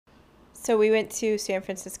So we went to San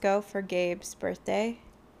Francisco for Gabe's birthday.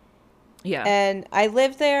 Yeah. And I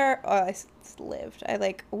lived there. Lived. I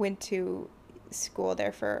like went to school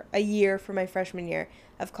there for a year for my freshman year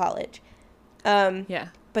of college. Um, Yeah.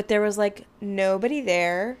 but there was like nobody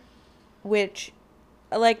there, which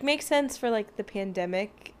like makes sense for like the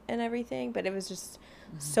pandemic and everything. But it was just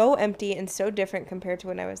so empty and so different compared to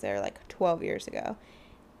when I was there like 12 years ago.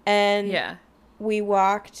 And Yeah. we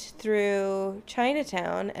walked through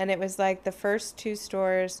Chinatown, and it was like the first two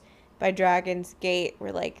stores by Dragon's Gate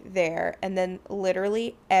were like there, and then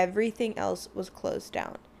literally everything else was closed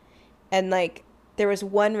down. And like there was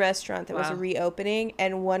one restaurant that was Wow. reopening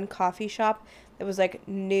and one coffee shop that was like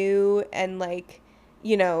new and like,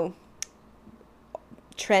 you know,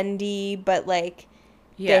 trendy, but like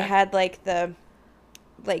they Yeah. had like the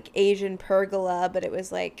like Asian pergola, but it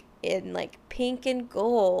was like in like pink and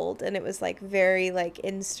gold, and it was like very like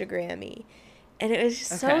Instagrammy, and it was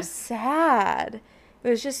just so Okay. sad. It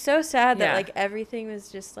was just so sad that Yeah. like everything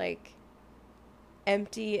was just like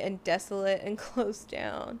empty and desolate and closed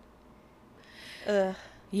down. Ugh.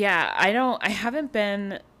 Yeah. I haven't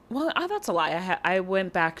been. Well, that's a lie. I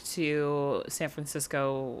went back to San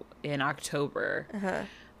Francisco in October,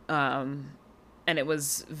 Uh-huh. um, and it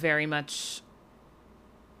was very much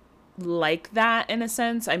like that in a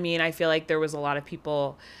sense. I mean, I feel like there was a lot of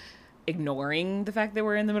people ignoring the fact that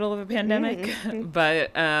we're in the middle of a pandemic, Mm-hmm.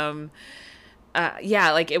 but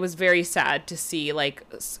yeah, like it was very sad to see. Like,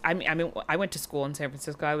 I mean, I went to school in San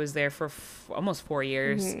Francisco. I was there for almost 4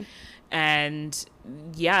 years, Mm-hmm. and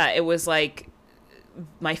yeah, it was like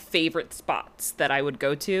my favorite spots that I would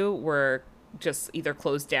go to were just either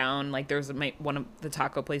closed down. Like, there's one of the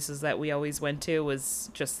taco places that we always went to was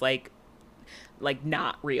just like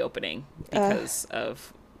not reopening because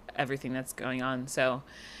of everything that's going on. So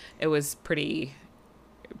it was pretty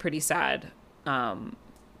sad.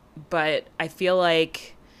 But I feel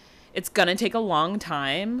like it's gonna take a long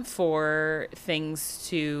time for things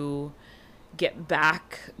to get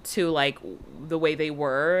back to like the way they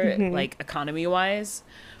were, Mm-hmm. like economy wise.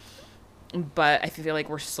 But I feel like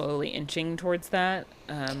we're slowly inching towards that,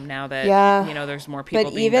 now that Yeah, there's more but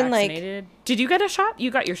people being even like vaccinated. Did you get a shot?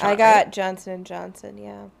 You got your I shot, right? got Johnson and Johnson.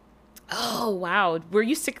 Yeah. Oh wow, were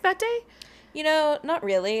you sick that day? You know, not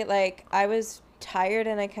really. Like, I was tired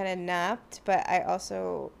and I kind of napped, but I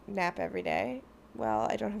also nap every day. Well,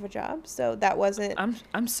 I don't have a job, so that wasn't.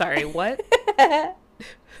 I'm sorry, what?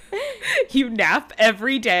 You nap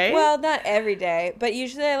every day? Well, not every day, but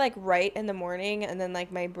usually I like write in the morning, and then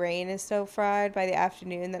like my brain is so fried by the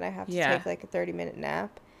afternoon that I have to Yeah. take like a 30-minute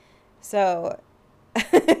nap. So,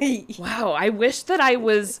 Wow, I wish that I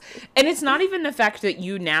was. And it's not even the fact that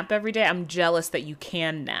you nap every day. I'm jealous that you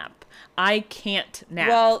can nap. I can't nap.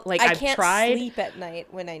 well, Like, I I've can't tried. sleep at night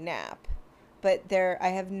when I nap, but I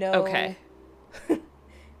have no. Okay.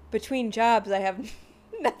 Between jobs, I have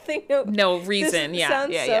nothing to. No This reason. Yeah.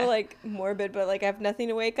 sounds Yeah. so Yeah. like morbid, but like I have nothing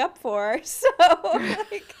to wake up for. So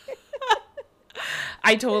like,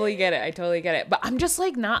 I totally get it. I totally get it. But I'm just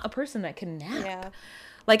like not a person that can nap. yeah,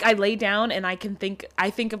 Like, I lay down and I think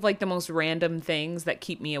of like the most random things that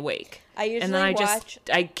keep me awake. I And usually then watch.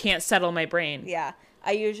 I can't settle my brain. Yeah,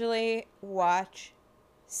 I usually watch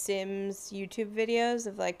Sims YouTube videos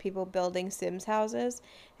of like people building Sims houses,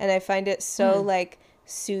 and I find it so like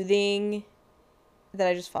soothing that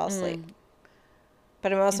I just fall asleep.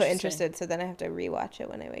 But I'm also Interesting. interested, so then I have to rewatch it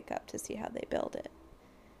when I wake up to see how they build it.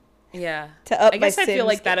 Yeah. To up I my guess I feel Sims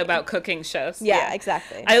like that game. about cooking shows. Yeah,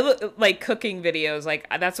 exactly. I like cooking videos. Like,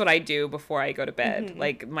 that's what I do before I go to bed. Mm-hmm.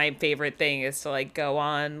 Like, my favorite thing is to like go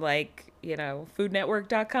on like,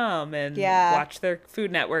 foodnetwork.com and Yeah. watch their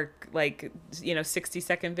Food Network, like,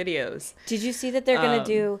 60-second videos. Did you see that they're gonna Um,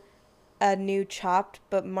 do a new Chopped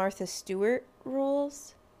but Martha Stewart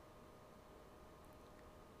rules?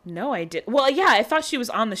 No, I did. Well, yeah, I thought she was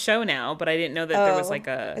on the show now, but I didn't know that there was like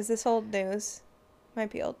a. Is this old news? Might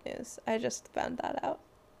be old news. I just found that out.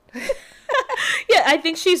 Yeah, I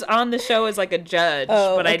think she's on the show as like a judge,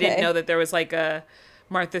 Oh, but I didn't okay. know that there was like a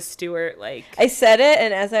Martha Stewart, like. I said it,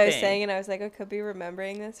 and as I was Thing. saying it, I was like, I could be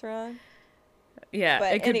remembering this wrong. Yeah,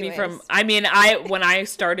 But it could be from. anyways. I mean, when I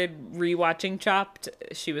started rewatching Chopped,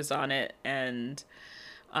 she was on it, and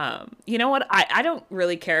you know what? I don't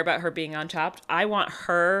really care about her being on Chopped. I want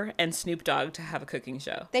her and Snoop Dogg to have a cooking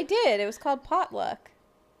show. They did. It was called Potluck.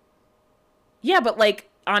 Yeah, but like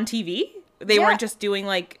on TV, they Yeah. weren't just doing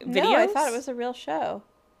like videos. No, I thought it was a real show.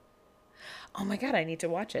 Oh my god, I need to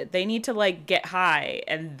watch it. They need to like get high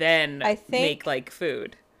and then I think- make like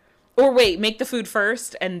food. Or wait, make the food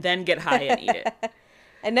first and then get high and eat it.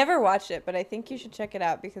 I never watched it, but I think you should check it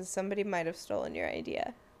out because somebody might have stolen your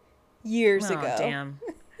idea years Oh, ago. damn.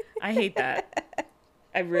 I hate that.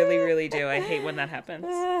 I really, really do. I hate when that happens.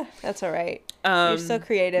 That's all right. You're so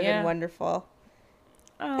creative yeah. and wonderful.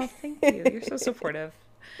 Oh, thank you. You're so supportive.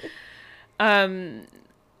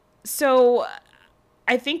 So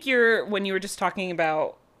I think when you were just talking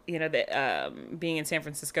about, the being in San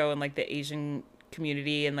Francisco and like the Asian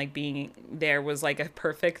community and like being there was like a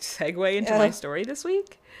perfect segue into my story this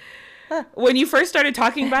week. Huh. When you first started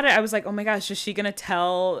talking about it, I was like, oh my gosh, is she going to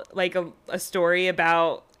tell like a story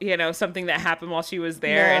about, something that happened while she was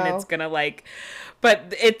there? No. And it's going to like,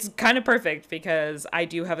 but it's kind of perfect because I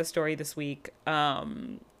do have a story this week.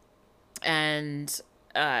 When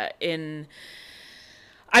I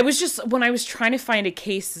was trying to find a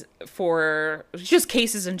case for just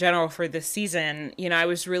cases in general for this season, I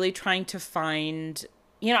was really trying to find,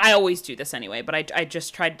 I always do this anyway, but I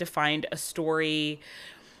just tried to find a story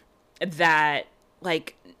that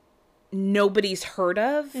like nobody's heard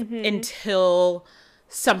of until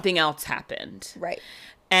something else happened. Right.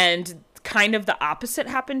 And kind of the opposite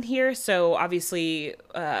happened here. So obviously,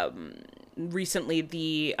 recently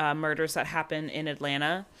the murders that happened in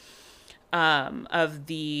Atlanta, of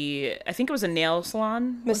the, I think it was a nail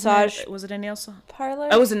salon. Massage. Was it a nail salon? Parlor?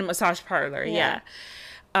 Oh, it was in a massage parlor. Yeah.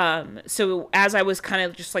 So as I was kind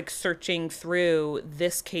of just like searching through,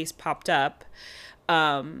 this case popped up.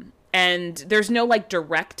 And there's no like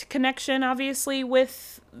direct connection, obviously,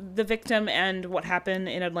 with the victim and what happened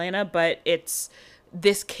in Atlanta, but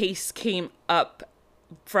this case came up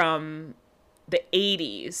from the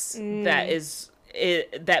 80s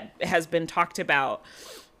that has been talked about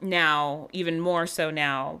now, even more so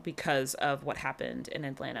now because of what happened in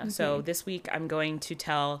Atlanta. So this week I'm going to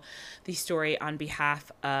tell the story on behalf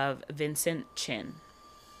of Vincent Chin.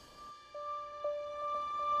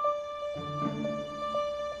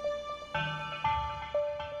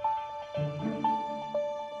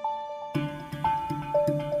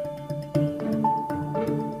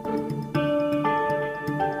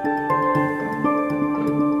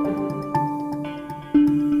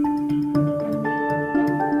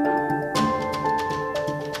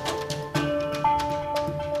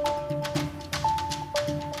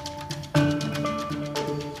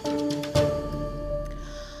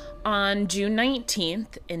 On June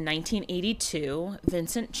 19th, in 1982,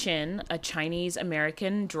 Vincent Chin, a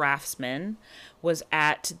Chinese-American draftsman, was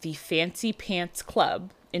at the Fancy Pants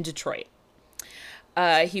Club in Detroit.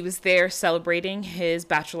 He was there celebrating his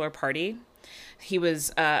bachelor party. He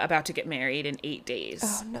was about to get married in 8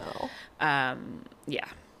 days. Oh, no. Yeah.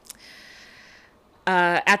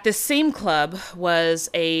 At this same club was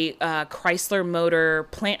a Chrysler Motor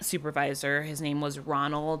plant supervisor. His name was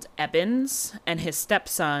Ronald Ebbins, and his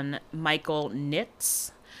stepson, Michael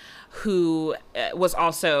Nitz, who was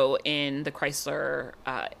also in the Chrysler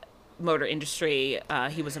motor industry.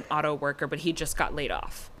 He was an auto worker, but he just got laid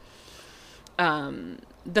off.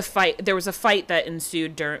 There was a fight that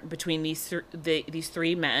ensued between these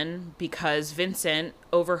three men because Vincent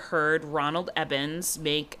overheard Ronald Ebbins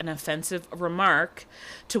make an offensive remark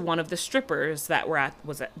to one of the strippers that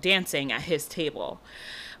was dancing at his table.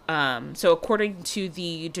 So according to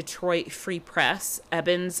the Detroit Free Press,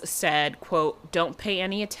 Ebbins said, quote, "Don't pay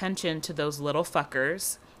any attention to those little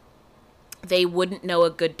fuckers. They wouldn't know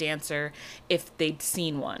a good dancer if they'd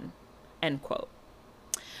seen one," end quote.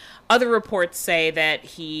 Other reports say that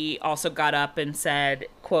he also got up and said,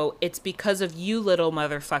 quote, "It's because of you little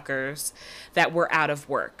motherfuckers that we're out of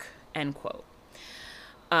work," end quote.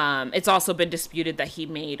 It's also been disputed that he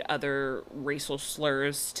made other racial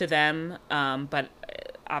slurs to them, but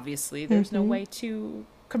obviously there's no way to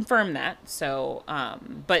confirm that. So,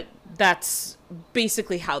 but that's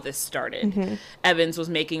basically how this started. Evans was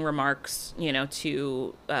making remarks,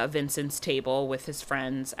 to Vincent's table with his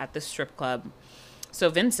friends at the strip club. So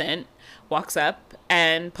Vincent walks up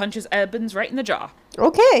and punches Ebbins right in the jaw.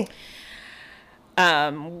 Okay.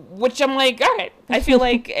 Which I'm like, all right. I feel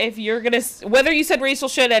like if you're going to, whether you said racial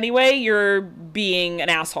shit anyway, you're being an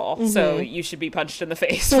asshole. So you should be punched in the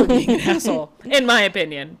face for being an asshole, in my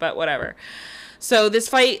opinion, but whatever. So this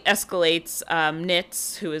fight escalates.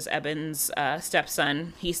 Nitz, who is Ebbins'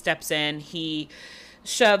 stepson, he steps in. He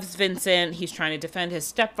shoves Vincent. He's trying to defend his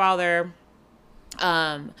stepfather.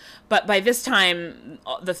 But by this time,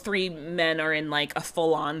 the three men are in like a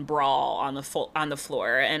full-on brawl on the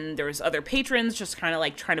floor, and there's other patrons just kind of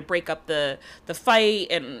like trying to break up the fight,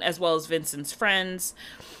 and as well as Vincent's friends.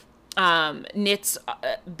 Nitz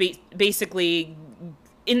basically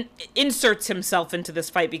inserts himself into this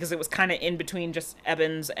fight because it was kind of in between just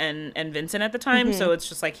Ebbins and Vincent at the time, so it's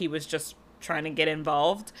just like he was just trying to get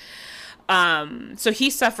involved. So he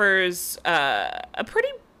suffers a pretty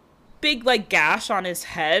big like gash on his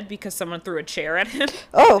head because someone threw a chair at him.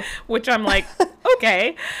 Oh. Which I'm like,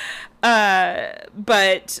 okay.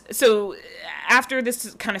 But so after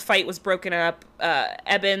this kind of fight was broken up,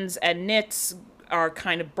 Ebbins and Nitz are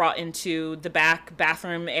kind of brought into the back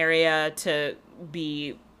bathroom area to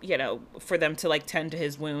be, you know, for them to like tend to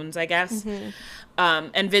his wounds, I guess.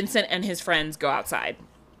 And Vincent and his friends go outside.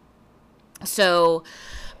 So,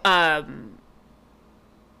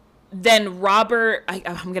 then Robert,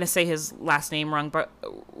 I'm going to say his last name wrong, but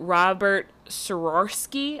Robert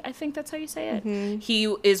Sororsky, I think that's how you say it.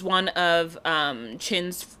 He is one of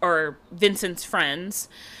Vincent's friends,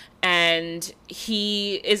 and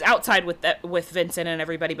he is outside with Vincent and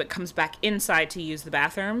everybody, but comes back inside to use the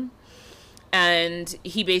bathroom. And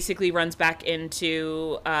he basically runs back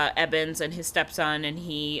into Ebbins and his stepson, and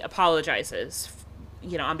he apologizes,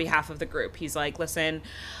 you know, on behalf of the group. He's like, listen,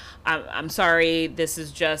 I'm sorry. This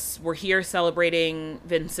is just, we're here celebrating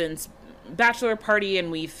Vincent's bachelor party,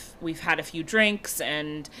 and we've had a few drinks,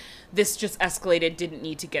 and this just escalated. Didn't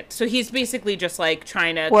need to get. So he's basically just like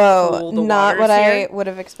trying to cool the not waters what here. I would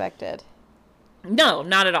have expected. No,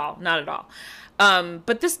 not at all. Not at all.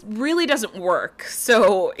 But this really doesn't work.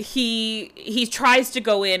 So he tries to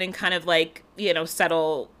go in and kind of like, you know,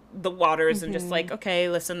 settle the waters and just like, okay,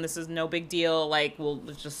 listen, this is no big deal. Like, we'll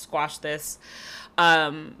just squash this.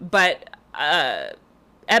 But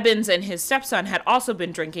Ebbins and his stepson had also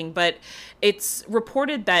been drinking, but it's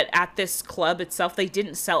reported that at this club itself, they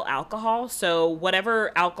didn't sell alcohol. So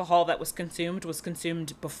whatever alcohol that was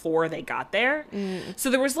consumed before they got there. So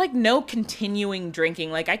there was like no continuing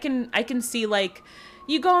drinking. Like I can see like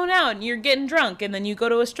you going out and you're getting drunk and then you go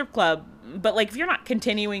to a strip club. But like if you're not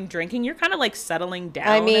continuing drinking, you're kind of like settling down.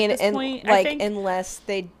 I mean, at this point, like I think. Unless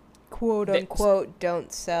they quote unquote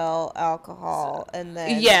don't sell alcohol, and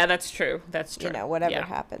then that's true, you know, whatever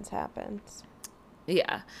happens.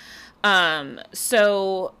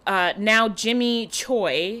 So now Jimmy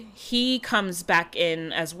Choi, he comes back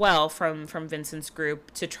in as well from Vincent's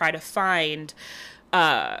group to try to find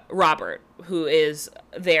Robert, who is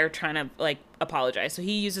there trying to like apologize. So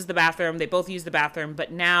he uses the bathroom, they both use the bathroom,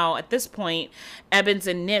 but now at this point Ebbins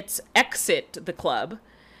and Nitz exit the club,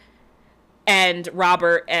 and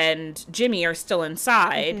Robert and Jimmy are still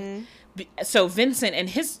inside. So Vincent and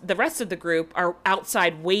the rest of the group are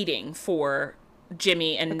outside waiting for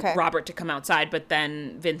Jimmy and Robert to come outside, but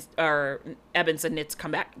then Ebbins and Nitz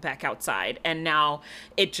come back outside, and now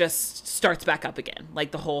it just starts back up again.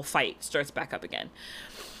 Like the whole fight starts back up again.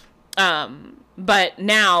 But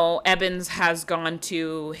now Ebbins has gone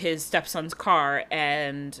to his stepson's car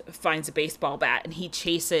and finds a baseball bat, and he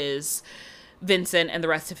chases Vincent and the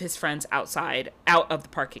rest of his friends out of the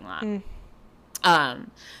parking lot.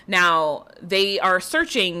 Now they are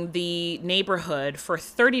searching the neighborhood for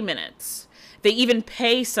 30 minutes. They even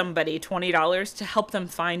pay somebody $20 to help them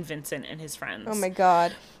find Vincent and his friends. Oh my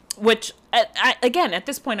God. Which again, at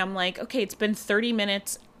this point I'm like, okay, it's been 30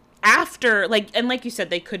 minutes after, like, and like you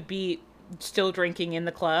said, they could be still drinking in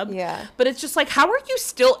the club. Yeah. But it's just like, how are you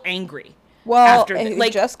still angry? Well, he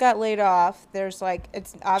just got laid off. There's like,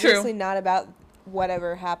 it's obviously not about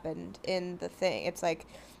whatever happened in the thing. It's like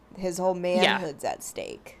his whole manhood's at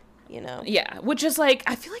stake, you know? Yeah, which is like,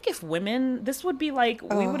 I feel like if women, this would be like,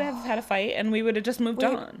 we would have had a fight and we would have just moved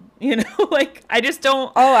on, you know? Like, I just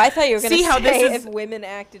don't. Oh, I thought you were going to say how this is... if women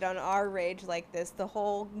acted on our rage like this, the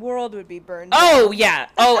whole world would be burned down. Oh, yeah.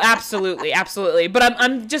 Oh, absolutely. Absolutely. But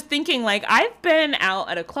I'm just thinking, like, I've been out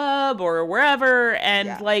at a club or wherever,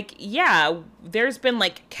 and like, there's been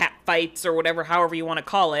like cat fights or whatever, however you want to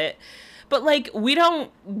call it. But, like, we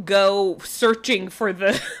don't go searching for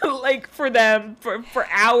for them for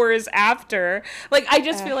hours after. Like, I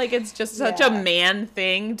just feel like it's just such a man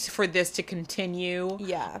thing for this to continue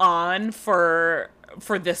on for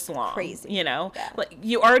this long. Crazy. You know? Yeah. Like,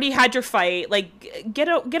 you already had your fight. Like, get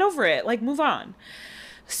over it. Like, move on.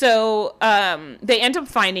 So, they end up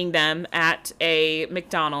finding them at a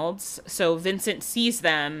McDonald's. So, Vincent sees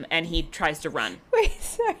them, and he tries to run. Wait,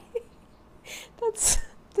 sorry. That's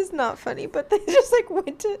not funny, but they just like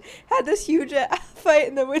had this huge fight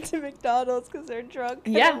and then went to McDonald's because they're drunk.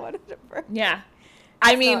 Yeah. Wanted to burn. Yeah.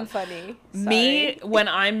 I mean, not funny. Sorry. Me, when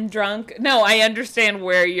I'm drunk, no, I understand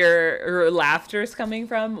where your laughter is coming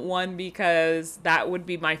from. One, because that would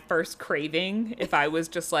be my first craving if I was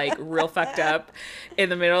just like real fucked up in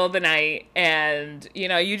the middle of the night. And, you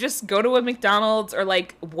know, you just go to a McDonald's or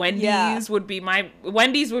like Wendy's would be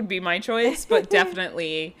my choice, but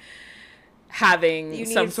definitely having You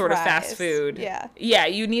some need sort of fast fries. food. Yeah. Yeah,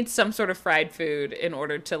 you need some sort of fried food in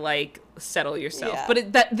order to like settle yourself. Yeah.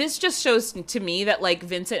 But this just shows to me that like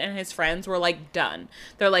Vincent and his friends were like done.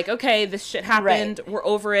 They're like, okay, this shit happened. Right. We're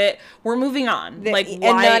over it. We're moving on. Like, And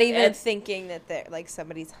why? not even thinking that they're like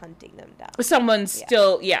somebody's hunting them down. Someone's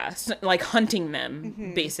still, like hunting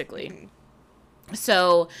them, basically.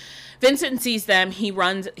 So Vincent sees them. He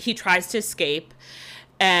runs. He tries to escape.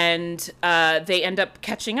 And they end up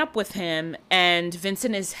catching up with him, and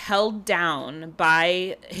Vincent is held down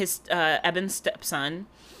by his Eben's stepson,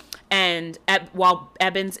 and while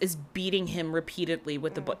Ebens is beating him repeatedly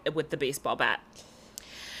with the baseball bat.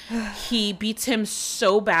 He beats him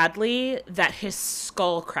so badly that his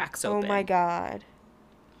skull cracks open. Oh my God.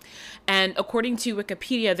 And according to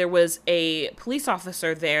Wikipedia, there was a police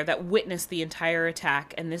officer there that witnessed the entire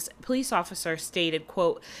attack, and this police officer stated,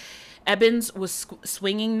 quote, Ebens was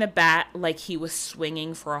swinging the bat like he was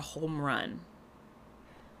swinging for a home run.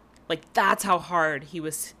 Like, that's how hard he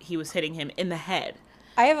was hitting him in the head.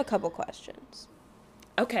 I have a couple questions.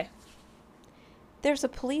 Okay. There's a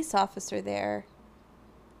police officer there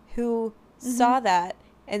who saw that,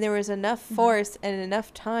 and there was enough force and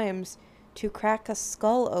enough times to crack a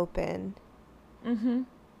skull open. Mm-hmm.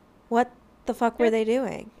 What the fuck were they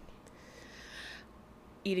doing?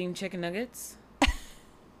 Eating chicken nuggets?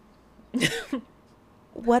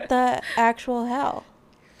 What the actual hell?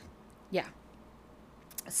 Yeah.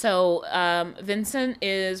 So Vincent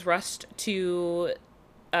is rushed to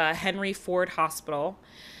Henry Ford Hospital.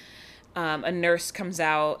 A nurse comes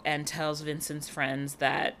out and tells Vincent's friends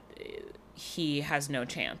that he has no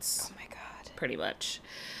chance. Oh my God. Pretty much.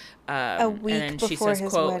 A week and then before she says,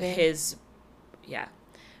 his quote, wedding.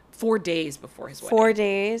 4 days before his wedding. 4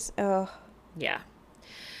 days? Oh. Yeah.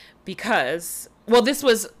 Because, well, this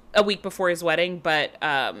was a week before his wedding, but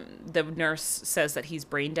the nurse says that he's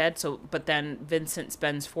brain dead. But then Vincent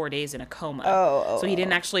spends 4 days in a coma. So he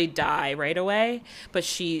didn't actually die right away. But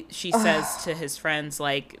she says to his friends,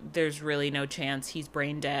 like, there's really no chance, he's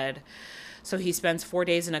brain dead. So he spends 4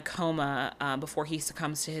 days in a coma before he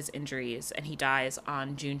succumbs to his injuries, and he dies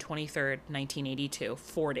on June 23rd, 1982,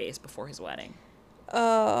 4 days before his wedding.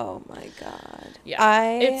 Oh my God.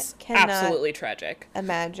 Yeah, it's absolutely tragic.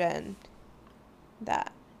 Imagine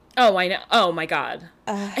that. Oh, I know. Oh my God.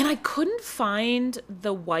 And I couldn't find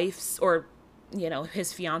the wife's or,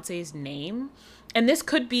 his fiance's name. And this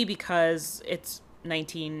could be because it's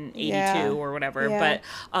 1982 or whatever. Yeah.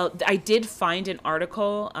 But I did find an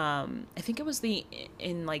article. I think it was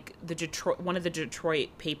in like the Detroit, one of the Detroit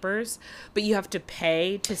papers. But you have to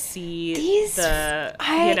pay to see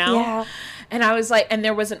Yeah. And I was like, and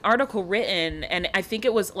there was an article written, and I think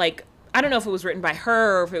it was like, I don't know if it was written by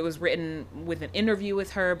her or if it was written with an interview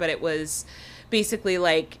with her, but it was basically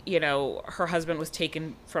like, her husband was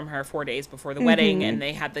taken from her 4 days before the wedding, and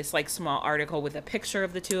they had this like small article with a picture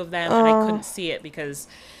of the two of them, and I couldn't see it because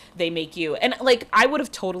they make you, and like, I would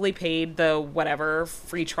have totally paid the whatever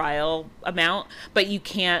free trial amount, but you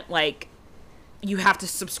can't, like, you have to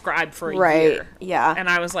subscribe for a year. Yeah. And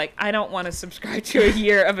I was like, I don't want to subscribe to a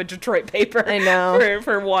year of a Detroit paper. I know.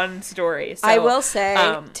 for one story. So, I will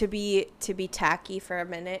say, to be tacky for a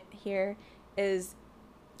minute here, is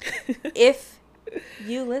if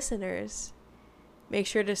you listeners make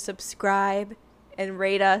sure to subscribe and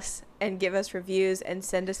rate us and give us reviews and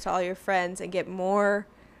send us to all your friends and get more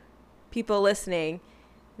people listening,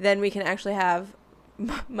 then we can actually have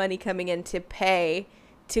money coming in to pay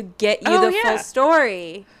to get you the full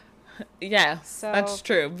story. Yeah, So that's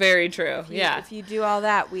true. Very true. If you do all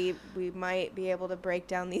that, we might be able to break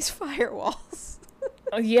down these firewalls.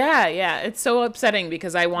 Yeah. It's so upsetting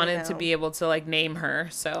because I wanted to be able to like name her.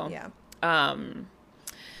 So Yeah.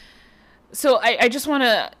 So I just want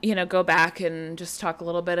to, go back and just talk a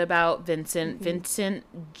little bit about Vincent. Mm-hmm.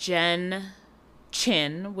 Vincent Jen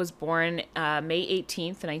Chin was born May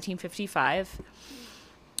 18th, 1955.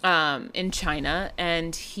 In China,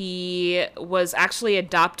 and he was actually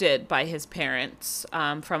adopted by his parents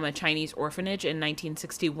from a Chinese orphanage in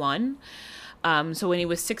 1961. So when he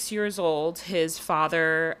was 6 years old, his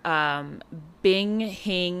father, Bing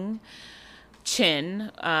Hing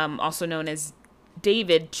Chin, also known as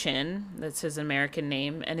David Chin, that's his American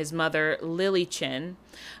name, and his mother, Lily Chin,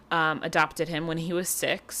 adopted him when he was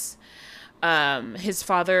 6. His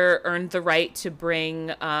father earned the right to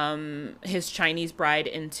bring his Chinese bride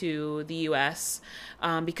into the U.S.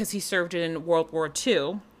 Because he served in World War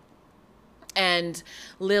II. And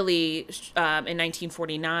Lily, in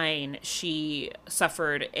 1949, she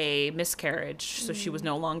suffered a miscarriage, so she was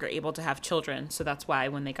no longer able to have children. So that's why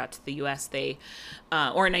when they got to the U.S., or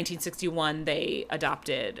in 1961, they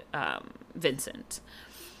adopted Vincent.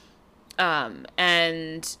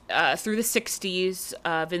 And through the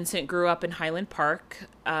 60s, Vincent grew up in Highland Park.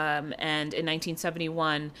 And in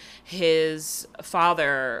 1971, his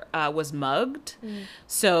father was mugged.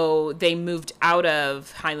 So they moved out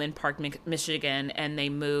of Highland Park, Michigan, and they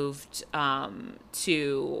moved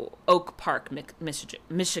to Oak Park,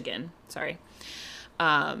 Michigan. Sorry.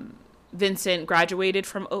 Vincent graduated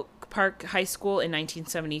from Oak Park High School in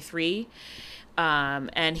 1973.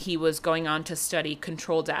 And he was going on to study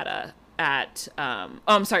control data at,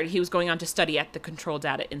 he was going on to study at the Control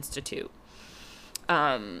Data Institute.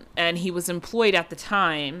 And he was employed at the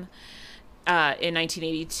time, in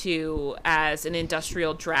 1982 as an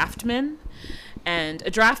industrial draftman. And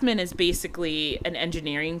a draftman is basically an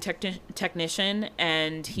engineering technician,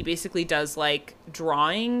 and he basically does like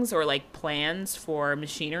drawings or like plans for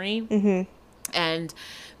machinery. And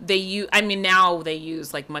now they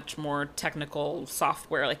use like much more technical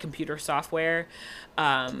software, like computer software,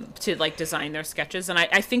 to like design their sketches. And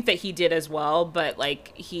I think that he did as well, but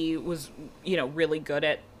like he was, really good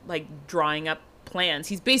at like drawing up plans.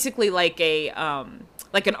 He's basically like an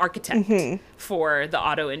architect for the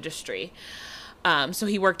auto industry. So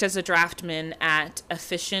he worked as a draftman at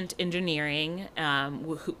Efficient Engineering,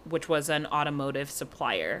 which was an automotive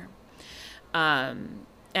supplier.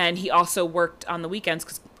 And he also worked on the weekends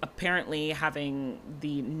because apparently having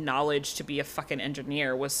the knowledge to be a fucking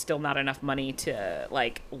engineer was still not enough money to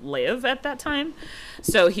like live at that time.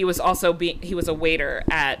 So he was also he was a waiter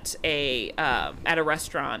at a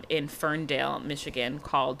restaurant in Ferndale, Michigan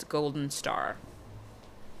called Golden Star.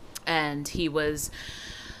 And he was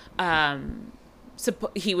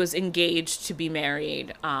engaged to be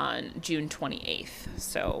married on June 28th.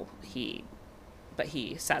 So he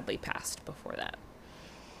sadly passed before that.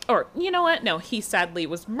 Or, you know what? No, he sadly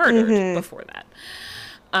was murdered before that.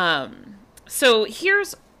 So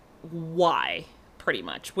here's why, pretty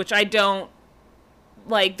much, which I don't,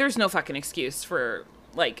 like, there's no fucking excuse for,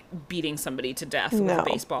 like, beating somebody to death with a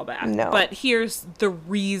baseball bat. No. But here's the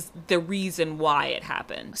reason why it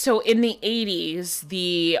happened. So in the 80s,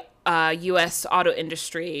 the U.S. auto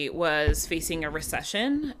industry was facing a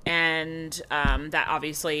recession, and that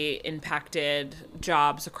obviously impacted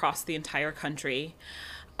jobs across the entire country.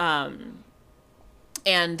 And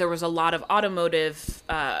there was a lot of automotive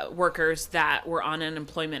workers that were on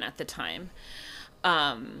unemployment at the time.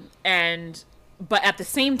 But at the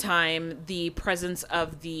same time, the presence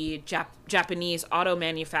of the Japanese auto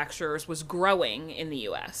manufacturers was growing in the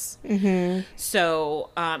U.S. So,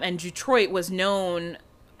 and Detroit was known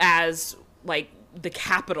as like the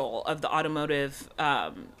capital of the automotive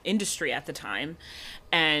industry at the time.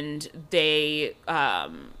 And they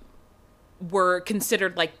were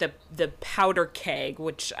considered like the powder keg,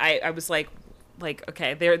 which I was like,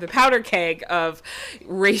 okay, they're the powder keg of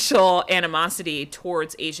racial animosity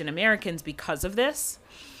towards Asian Americans because of this.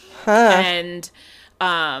 And,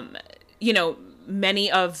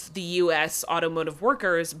 many of the U.S. automotive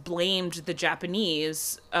workers blamed the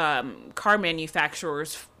Japanese car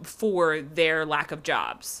manufacturers for their lack of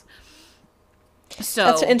jobs. So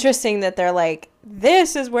that's interesting that they're like,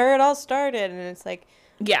 this is where it all started. And it's like,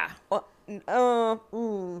 yeah. Well,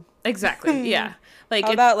 exactly. Yeah. Like,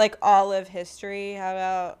 how about like all of history? How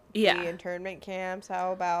about the internment camps?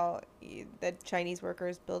 How about the Chinese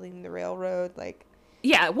workers building the railroad? Like,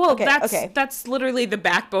 yeah, well, that's literally the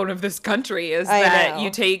backbone of this country is that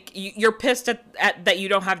you're pissed at that you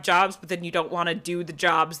don't have jobs, but then you don't want to do the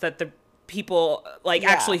jobs that the people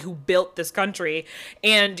actually who built this country,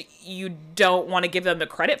 and you don't want to give them the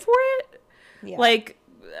credit for it. Yeah.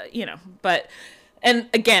 But. And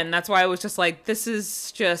again, that's why I was just like, this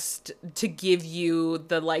is just to give you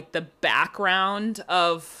the background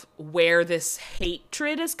of where this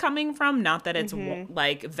hatred is coming from. Not that it's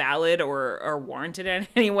like valid or warranted in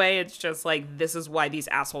any way. It's just like, this is why these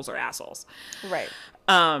assholes are assholes. Right.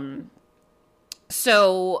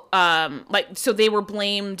 So they were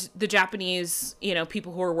blamed, the Japanese,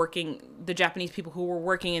 people who were working, the Japanese people who were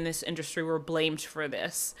working in this industry were blamed for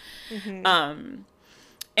this.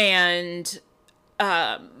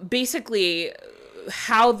 Basically,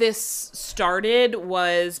 how this started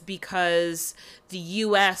was because the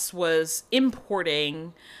U.S. was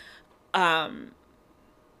importing, the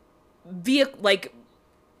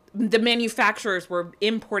manufacturers were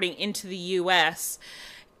importing into the U.S.,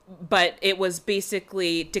 but it was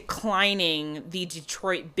basically declining the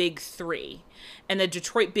Detroit Big Three. And the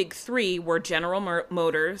Detroit Big Three were General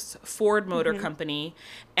Motors, Ford Motor Company,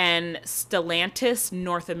 and Stellantis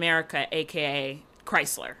North America, a.k.a.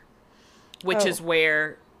 Chrysler, which is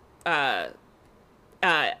where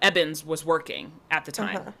Evans was working at the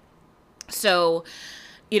time. So,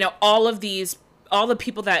 all of these all the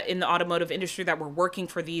people that in the automotive industry that were working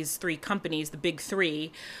for these three companies, the big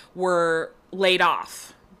three, were laid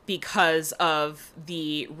off because of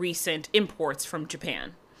the recent imports from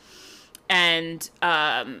Japan. And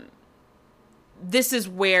this is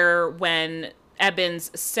where, when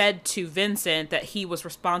Ebbins said to Vincent that he was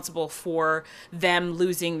responsible for them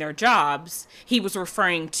losing their jobs, he was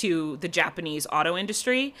referring to the Japanese auto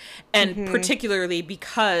industry, and particularly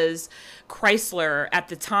because Chrysler at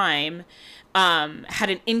the time had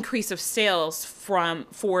an increase of sales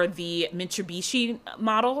for the Mitsubishi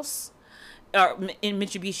models, in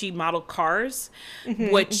Mitsubishi model cars,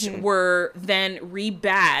 which were then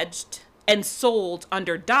rebadged and sold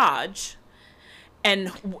under Dodge.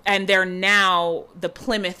 And they're now the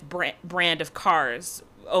Plymouth brand of cars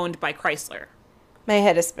owned by Chrysler. My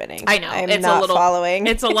head is spinning. I know. I'm it's not a little, following.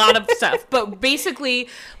 It's a lot of stuff. But basically,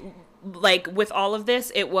 like with all of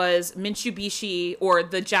this, it was Mitsubishi or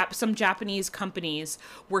some Japanese companies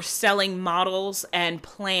were selling models and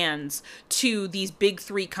plans to these big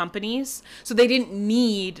three companies. So they didn't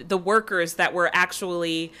need the workers that were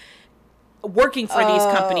actually working for these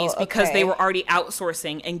companies, because they were already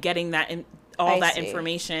outsourcing and getting that all that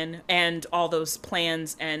information and all those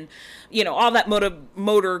plans and, you know, all that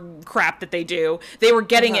motor crap that they do. They were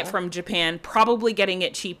getting it from Japan, probably getting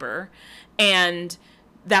it cheaper. And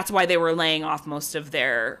that's why they were laying off most of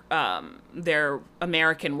their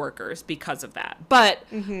American workers because of that. But,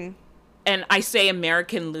 and I say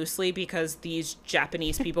American loosely because these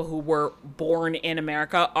Japanese people who were born in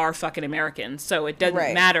America are fucking Americans. So it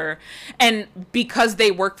doesn't matter. And because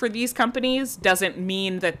they work for these companies doesn't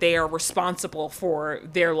mean that they are responsible for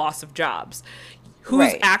their loss of jobs.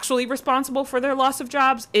 Who's actually responsible for their loss of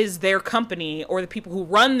jobs is their company, or the people who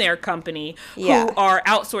run their company, who are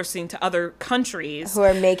outsourcing to other countries, who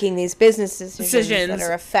are making these business decisions that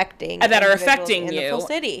are affecting you, the full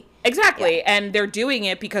city. Exactly. And they're doing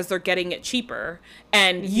it because they're getting it cheaper,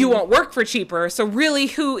 and you won't work for cheaper. So really,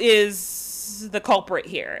 who is the culprit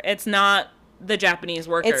here? It's not the Japanese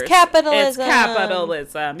workers. It's capitalism. It's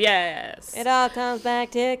capitalism. Yes. It all comes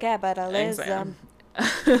back to capitalism.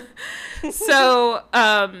 So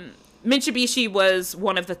Mitsubishi was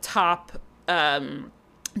one of the top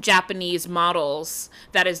Japanese models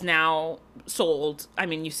that is now sold. I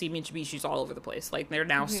mean, you see Mitsubishis all over the place. Like, they're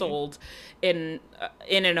now sold in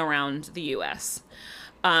and around the U.S.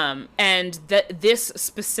 And this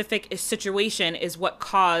specific situation is what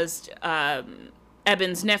caused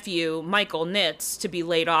Ebbins' nephew, Michael Nitz, to be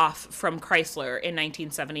laid off from Chrysler in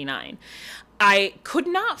 1979. I could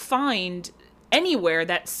not find anywhere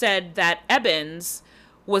that said that Ebbins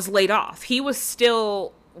was laid off. He was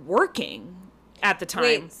still working at the time.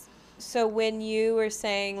 Wait, so when you were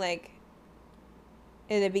saying, like,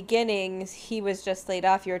 in the beginning, he was just laid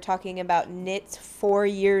off, you were talking about Nitz 4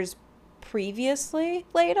 years previously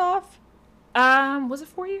laid off? Was it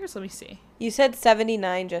 4 years? Let me see. You said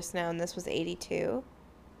 79 just now, and this was 82?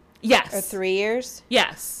 Yes. Or 3 years?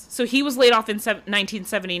 Yes. So he was laid off in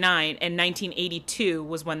 1979, and 1982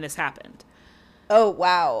 was when this happened. Oh,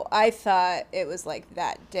 wow. I thought it was like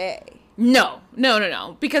that day. No.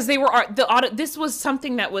 Because they were this was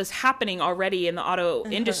something that was happening already in the auto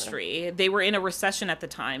industry. They were in a recession at the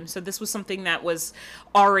time. So this was something that was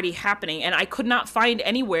already happening. And I could not find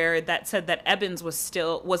anywhere that said that Ebbins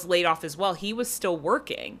was laid off as well. He was still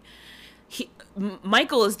working.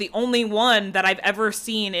 Michael is the only one that I've ever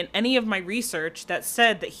seen in any of my research that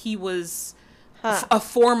said that he was a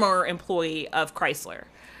former employee of Chrysler.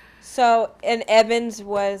 So, and Ebbins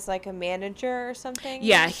was like a manager or something?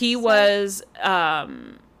 Yeah, he was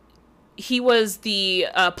the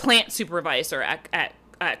plant supervisor at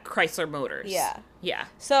Chrysler Motors. Yeah. Yeah.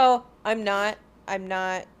 So, I'm not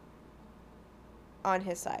on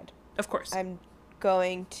his side. Of course. I'm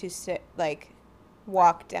going to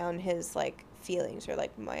walk down his feelings, or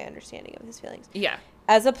my understanding of his feelings. Yeah.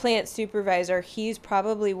 As a plant supervisor, he's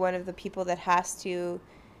probably one of the people that has to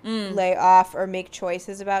lay off or make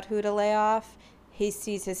choices about who to lay off. He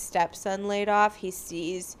sees his stepson laid off. He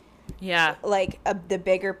sees the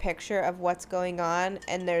bigger picture of what's going on,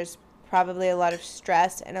 and there's probably a lot of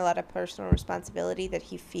stress and a lot of personal responsibility that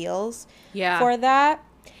he feels for that.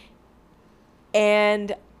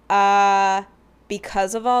 And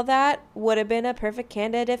because of all that, would have been a perfect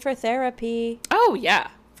candidate for therapy. Oh, yeah,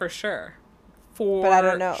 for sure. But I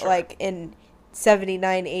don't know, in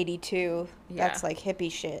 79, 82, that's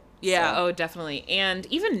hippie shit. Yeah, so. Oh, definitely. And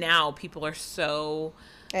even now, people are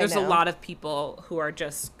there's a lot of people who are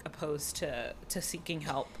just opposed to seeking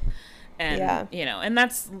help. And, and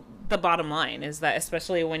that's the bottom line, is that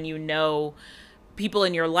especially when you know people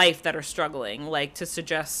in your life that are struggling, to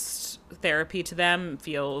suggest therapy to them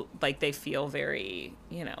feel like they feel very,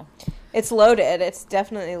 It's loaded. It's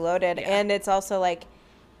definitely loaded. Yeah. And it's also like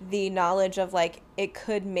the knowledge of like it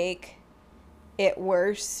could make it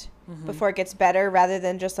worse before it gets better rather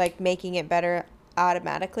than just like making it better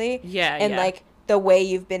automatically. Yeah, And yeah. like the way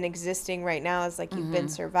you've been existing right now is like you've been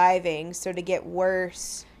surviving. So to get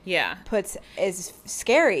worse yeah. is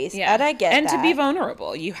scary. Yeah. And I get and that. to be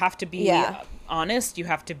vulnerable, you have to be Yeah. honest. You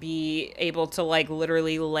have to be able to like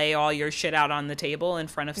literally lay all your shit out on the table in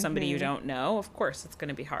front of somebody you don't know. Of course, it's going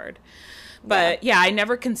to be hard. But yeah, I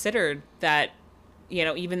never considered that,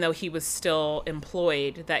 even though he was still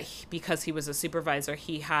employed, that because he was a supervisor,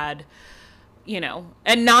 he had,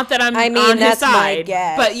 and not that I'm on his that's my side,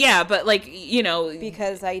 guess. but yeah, but like,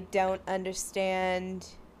 Because I don't understand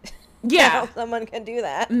yeah, how someone can do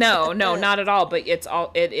that. no, not at all. But it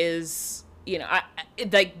is,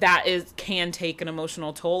 like that can take an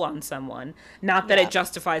emotional toll on someone. Not that Yeah. it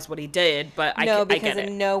justifies what he did, but I because get it.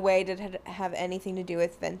 in no way did it have anything to do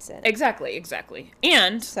with Vincent. Exactly.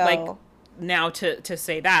 And So- like now to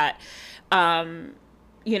say that,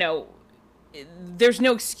 there's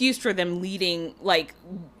no excuse for them leading, like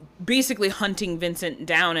basically hunting Vincent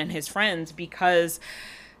down and his friends because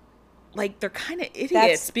like they're kind of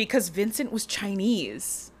idiots because Vincent was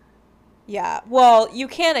Chinese. Yeah. Well, you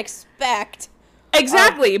can't expect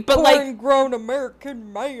Exactly, but like grown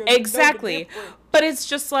American man. exactly. But it's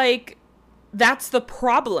just like that's the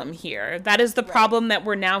problem here. That is the problem that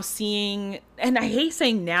we're now seeing, and I hate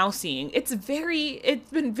saying now seeing. It's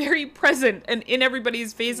been very present and in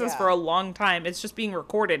everybody's faces for a long time. It's just being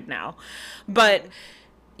recorded now. But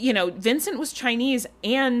Vincent was Chinese,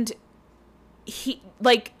 and he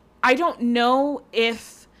like I don't know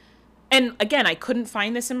if, and again, I couldn't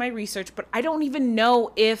find this in my research, but I don't even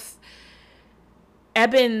know if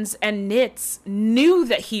Ebbins and Nitz knew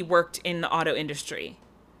that he worked in the auto industry.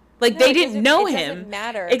 Like, they didn't know him. It doesn't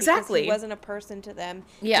matter. Exactly. Because he wasn't a person to them.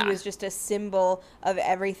 Yeah. He was just a symbol of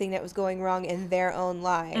everything that was going wrong in their own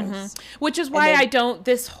lives. Which is why I don't,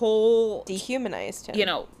 this whole, Dehumanized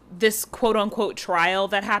him. this quote unquote trial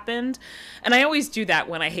that happened. And I always do that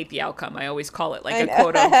when I hate the outcome. I always call it like a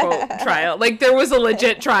quote unquote trial. Like, there was a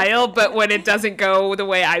legit trial, but when it doesn't go the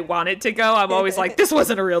way I want it to go, I'm always like, this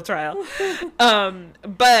wasn't a real trial.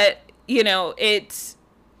 But,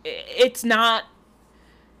 it's not,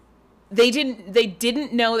 they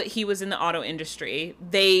didn't know that he was in the auto industry.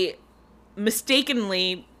 They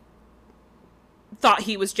mistakenly thought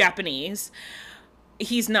he was Japanese.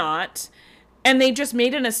 He's not. And they just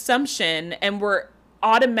made an assumption and were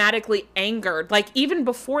automatically angered. Like, even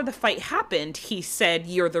before the fight happened, he said,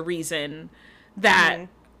 "You're the reason that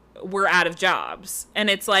we're out of jobs."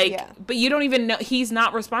 And it's like, but you don't even know. He's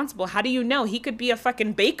not responsible. How do you know? He could be a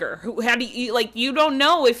fucking baker. How do you, like, you don't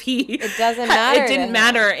know if he... It doesn't matter. It didn't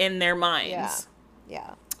matter in their minds.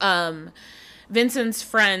 Yeah. Vincent's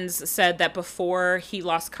friends said that before he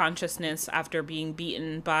lost consciousness after being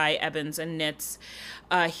beaten by Ebbins and Nitz,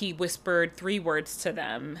 he whispered 3 words to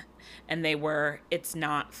them, and they were, "It's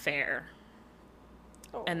not fair."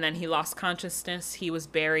 Oh. And then he lost consciousness. He was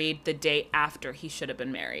buried the day after he should have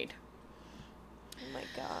been married. Oh my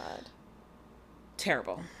God.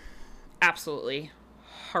 Terrible. Absolutely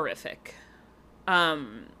horrific.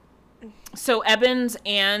 So Ebbins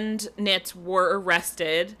and Nitz were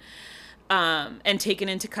arrested and taken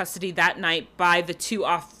into custody that night by the 2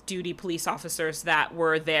 off-duty police officers that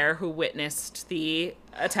were there who witnessed the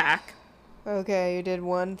attack. Okay, you did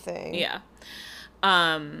one thing. Yeah.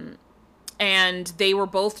 And they were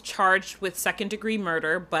both charged with second-degree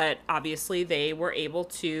murder, but obviously they were able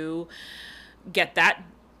to get that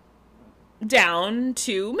down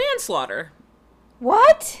to manslaughter.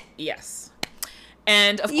 What? Yes.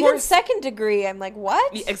 And of Even course, second degree, I'm like,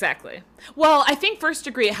 what? exactly. Well, I think first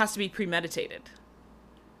degree it has to be premeditated.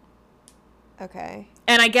 Okay.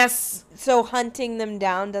 And I guess So hunting them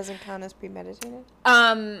down doesn't count as premeditated?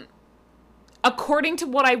 according to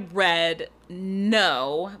what I read,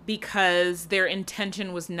 no, because their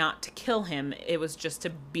intention was not to kill him. It was just to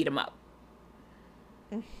beat him up.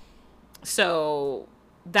 So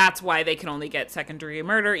that's why they can only get second-degree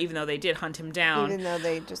murder, even though they did hunt him down. Even though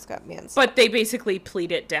they just got manslaughter. But they basically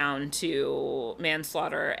plead it down to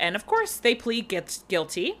manslaughter. And, of course, they plead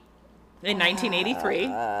guilty in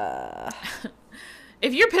 1983.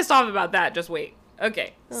 If you're pissed off about that, just wait.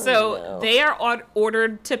 Okay. So they are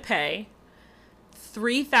ordered to pay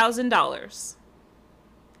 $3,000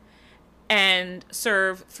 and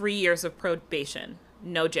serve 3 years of probation.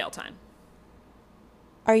 No jail time.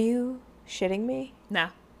 Are you shitting me? No.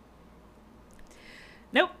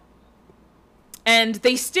 Nope. And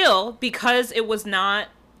they still, because it was not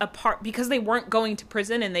a part, because they weren't going to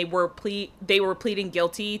prison and they were pleading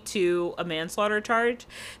guilty to a manslaughter charge.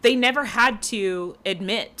 They never had to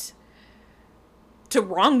admit to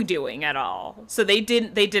wrongdoing at all. So they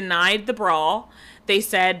denied the brawl. They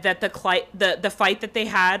said that the fight that they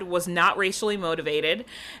had was not racially motivated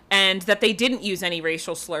and that they didn't use any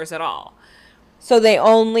racial slurs at all. So they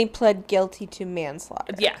only pled guilty to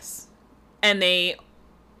manslaughter. Yes. And they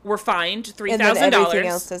were fined $3,000. And then everything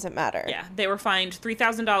else doesn't matter. Yeah. They were fined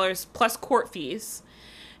 $3,000 plus court fees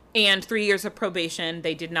and 3 years of probation.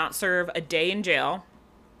 They did not serve a day in jail.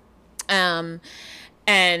 And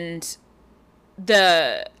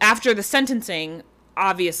after the sentencing,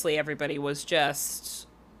 obviously everybody was just,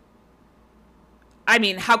 I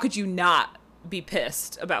mean, how could you not be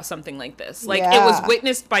pissed about something like this? Like, It was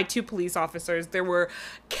witnessed by 2 police officers. There were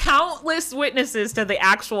countless witnesses to the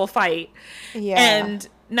actual fight. Yeah. And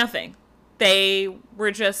nothing. They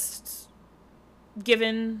were just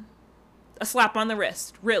given a slap on the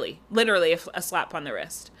wrist. Really. Literally a slap on the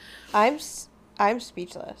wrist. I'm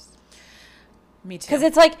speechless. Me too. Because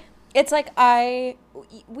it's like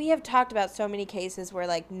we have talked about so many cases where,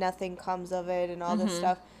 like, nothing comes of it and all this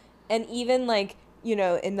stuff. And even, like, you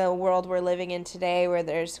know, in the world we're living in today where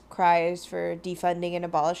there's cries for defunding and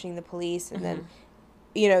abolishing the police, and then,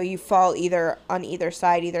 you know, you fall on either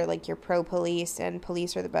side, either, like, you're pro-police and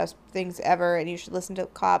police are the best things ever and you should listen to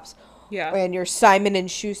cops. Yeah. And you're Simon &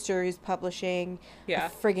 Schuster, who's publishing a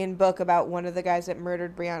friggin' book about one of the guys that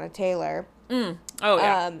murdered Breonna Taylor. Oh,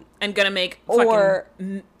 yeah. And gonna make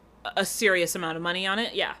fucking a serious amount of money on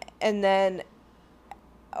it. Yeah. And then,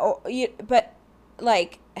 but,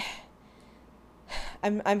 like,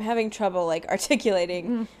 I'm having trouble, like,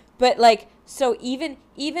 articulating, but, like, so even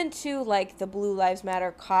to, like, the Blue Lives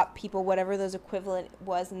Matter cop people, whatever those equivalent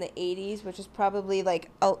was in the 80s, which is probably, like,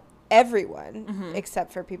 everyone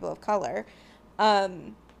except for people of color, there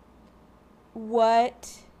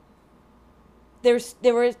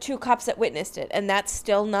were 2 cops that witnessed it, and that's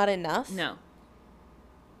still not enough? No.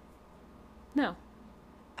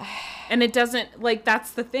 And it doesn't, like,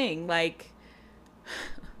 that's the thing, like,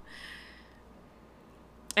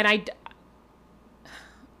 and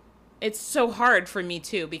it's so hard for me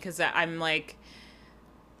too, because I'm like,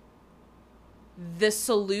 the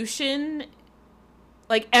solution,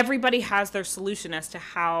 like, everybody has their solution as to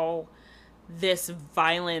how this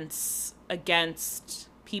violence against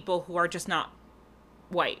people who are just not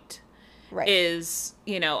white is,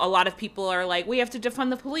 you know, a lot of people are like, we have to defund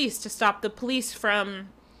the police to stop the police from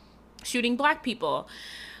shooting black people.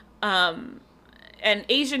 And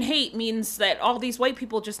Asian hate means that all these white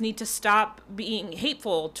people just need to stop being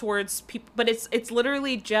hateful towards people. But it's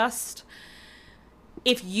literally just,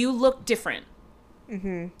 if you look different,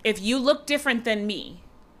 if you look different than me,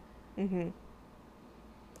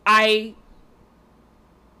 I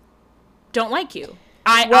don't like you.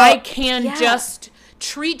 I can just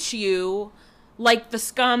treat you like the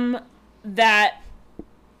scum that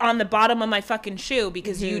on the bottom of my fucking shoe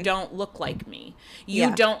because you don't look like me.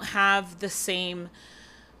 You don't have the same,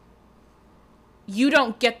 you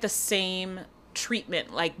don't get the same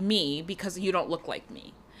treatment like me because you don't look like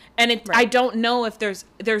me. And I don't know if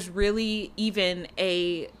there's really even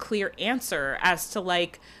a clear answer as to,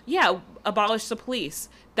 like, abolish the police.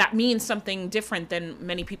 That means something different than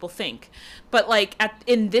many people think. But, like,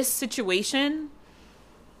 in this situation,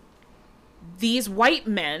 these white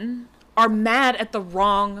men are mad at the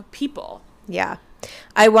wrong people. Yeah.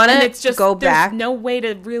 I want to go back. There's no way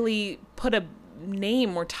to really put a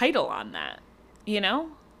name or title on that, you know?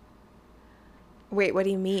 Wait, what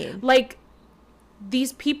do you mean? Like,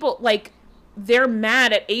 these people, like, they're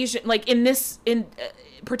mad at Asian, like,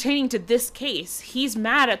 pertaining to this case, he's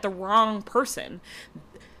mad at the wrong person.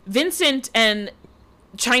 Vincent and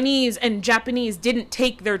Chinese and Japanese didn't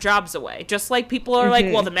take their jobs away. Just like people are like,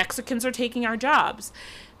 well, the Mexicans are taking our jobs.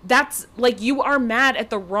 That's, like, you are mad at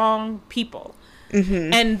the wrong people.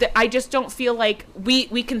 And I just don't feel like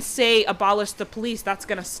we can say abolish the police. That's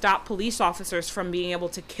going to stop police officers from being able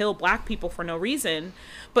to kill black people for no reason.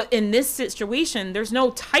 But in this situation, there's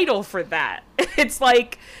no title for that. It's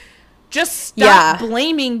like, just stop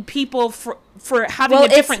blaming people for having a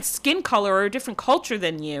different skin color or a different culture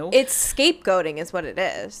than you. It's scapegoating is what it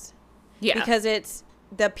is. Yeah. Because it's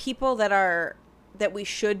the people that we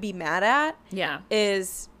should be mad at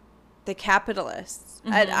is the capitalists.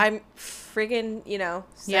 I'm friggin', you know,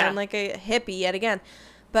 sound like a hippie yet again.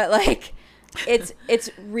 But, like, it's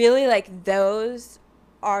really like those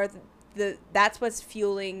are that's what's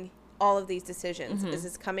fueling all of these decisions is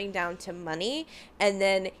it's coming down to money, and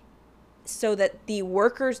then so that the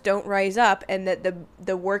workers don't rise up and that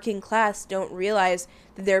the working class don't realize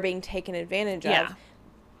that they're being taken advantage of.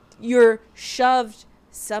 you're shoved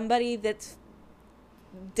somebody that's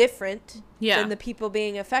different Yeah. than the people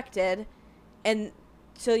being affected, and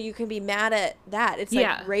so you can be mad at that. It's like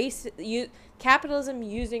Yeah. capitalism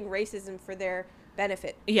using racism for their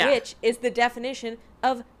benefit, Yeah. which is the definition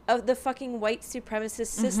of the fucking white supremacist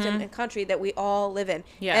system and country that we all live in.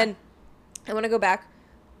 Yeah. And I want to go back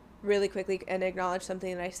really quickly and acknowledge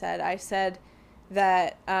something that I said. I said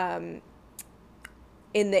that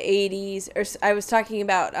in the 80s, or I was talking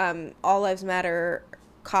about All Lives Matter,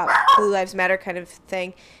 Blue Lives Matter kind of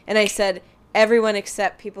thing, and I said everyone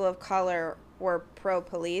except people of color were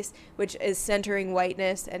pro-police, which is centering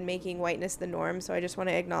whiteness and making whiteness the norm. So I just want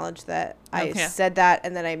to acknowledge that I said that,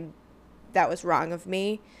 and that that was wrong of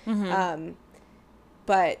me.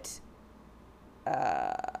 But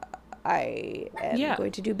I am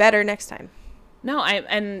going to do better next time. No,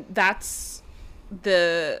 and that's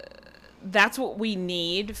what we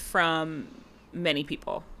need from many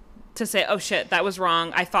people, to say, oh shit, that was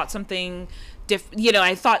wrong. I thought something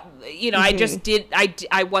I thought, I just did.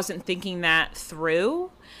 I wasn't thinking that through.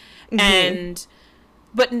 And,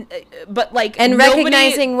 but like, and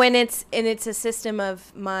recognizing when it's a system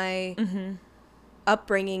of my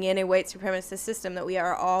upbringing in a white supremacist system that we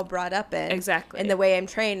are all brought up in. Exactly. And the way I'm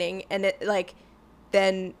training, and it, like,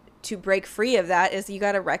 then to break free of that is you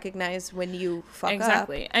got to recognize when you fuck up,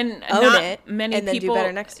 and own it, many and then people, do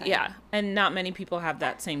better next time. Yeah, and not many people have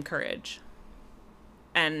that same courage.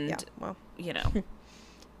 And it's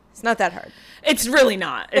not that hard. It's really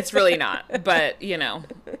not. It's really not. But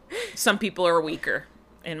some people are weaker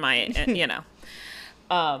in my,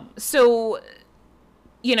 so,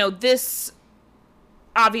 this,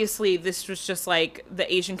 obviously this was just like,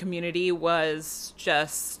 the Asian community was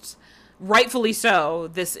just, rightfully so,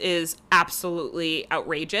 this is absolutely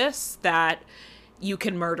outrageous that you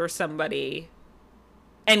can murder somebody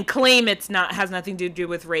and claim has nothing to do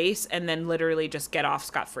with race, and then literally just get off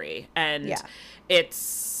scot-free. And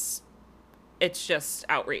it's just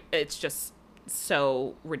outrage. It's just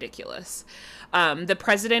so ridiculous. The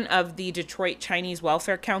president of the Detroit Chinese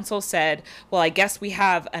Welfare Council said, well, I guess we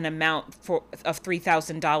have an amount of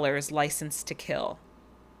 $3,000 licensed to kill.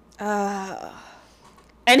 And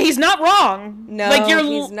he's not wrong. No, like,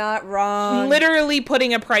 he's not wrong. Literally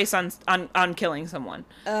putting a price on killing someone.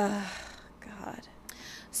 God.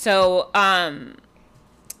 So,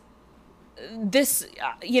 this,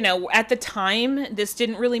 at the time, this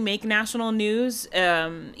didn't really make national news,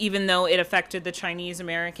 even though it affected the Chinese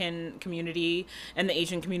American community and the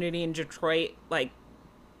Asian community in Detroit, like,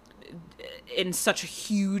 in such a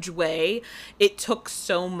huge way. It took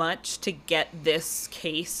so much to get this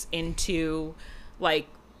case into, like,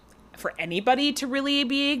 for anybody to really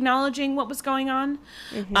be acknowledging what was going on.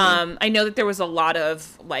 I know that there was a lot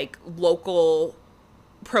of, like, local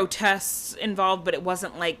protests involved, but it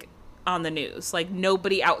wasn't, like, on the news. Like,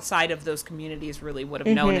 nobody outside of those communities really would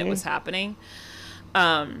have known it was happening.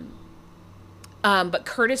 But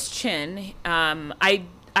Curtis Chin, I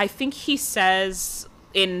think he says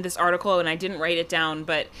in this article, and I didn't write it down,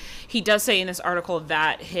 but he does say in this article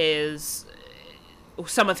that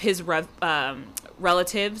some of his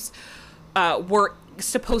relatives were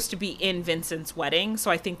supposed to be in Vincent's wedding,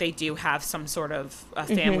 so I think they do have some sort of a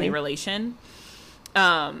family relation.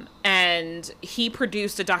 And he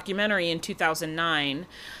produced a documentary in 2009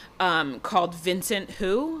 called Vincent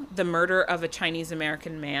Who? The Murder of a Chinese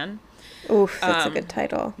American Man. Oof, that's a good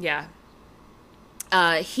title. Yeah.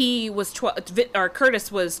 He was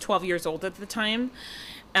Curtis was 12 years old at the time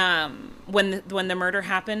when the murder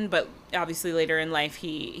happened, but obviously later in life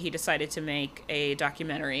he decided to make a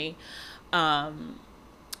documentary.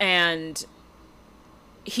 And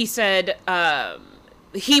he said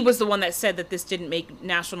he was the one that said that this didn't make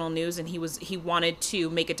national news, and he wanted to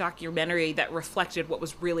make a documentary that reflected what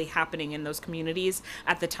was really happening in those communities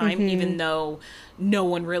at the time, even though no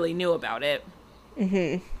one really knew about it.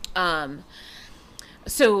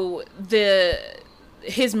 So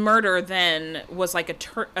his murder then was like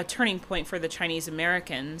a turning point for the Chinese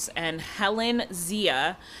Americans, and Helen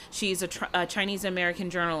Zia, she's a Chinese American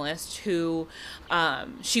journalist who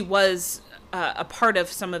she was a part of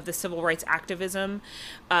some of the civil rights activism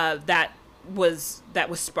that was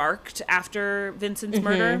sparked after Vincent's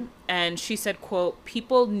murder. And she said, quote,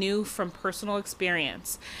 "People knew from personal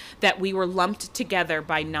experience that we were lumped together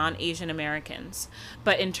by non-Asian Americans.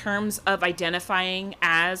 But in terms of identifying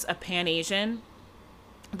as a Pan-Asian,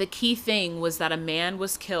 the key thing was that a man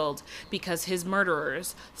was killed because his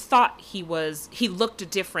murderers thought he looked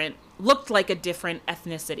like a different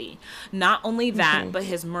ethnicity. Not only that, but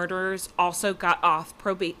his murderers also got off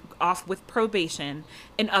with probation.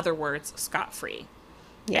 In other words, scot-free."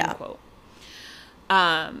 Yeah. End quote.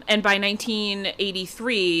 And by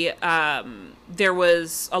 1983, there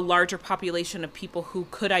was a larger population of people who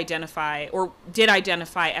could identify or did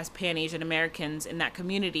identify as Pan-Asian Americans in that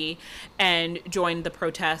community and joined the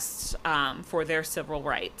protests for their civil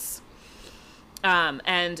rights.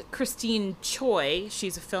 And Christine Choi,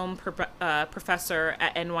 she's a film professor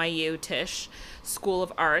at NYU Tisch School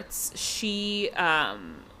of Arts. She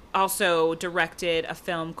also directed a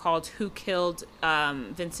film called Who Killed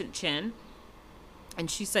Vincent Chin? And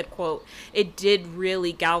she said, quote, "It did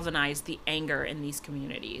really galvanize the anger in these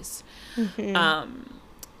communities." Mm-hmm.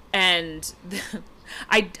 And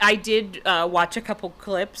I did watch a couple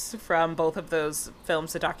clips from both of those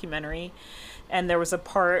films, the documentary, and there was a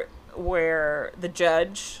part where the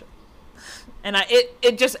judge, and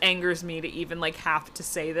it just angers me to even like have to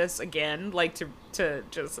say this again, like to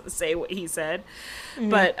just say what he said. Mm-hmm.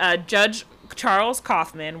 But Judge Charles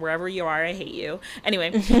Kaufman, wherever you are, I hate you.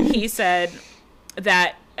 Anyway, he said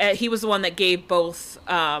that he was the one that gave both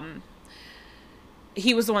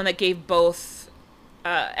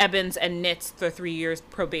Evans and Nitz the 3 years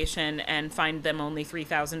probation and fined them only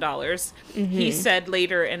 $3,000. Mm-hmm. He said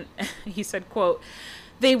later, and he said, quote,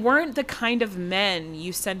 "They weren't the kind of men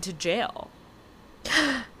you send to jail."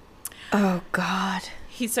 Oh, God.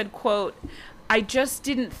 He said, quote, "I just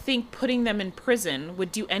didn't think putting them in prison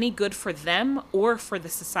would do any good for them or for the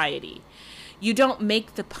society. You don't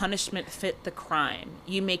make the punishment fit the crime.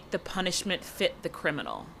 You make the punishment fit the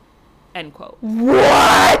criminal." End quote.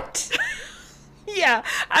 What? Yeah.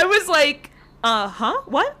 I was like,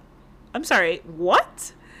 what? I'm sorry,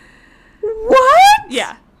 what? What?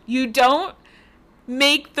 Yeah. You don't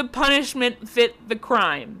make the punishment fit the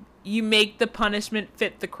crime. You make the punishment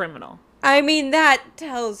fit the criminal. I mean, that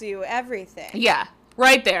tells you everything. Yeah.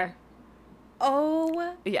 Right there.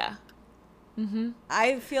 Oh. Yeah. Mm-hmm.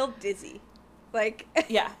 I feel dizzy. Like,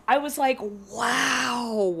 yeah, I was like,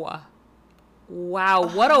 wow,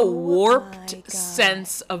 what a warped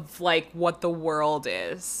sense of like what the world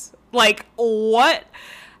is. Like, what,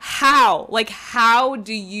 how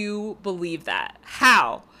do you believe that?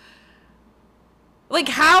 How? Like,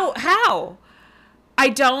 how? I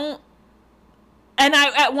don't, and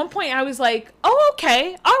at one point I was like, oh,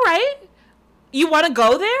 okay, all right. You want to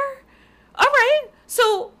go there? All right.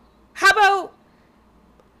 So how about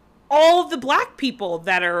all the black people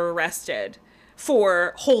that are arrested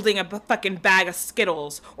for holding a fucking bag of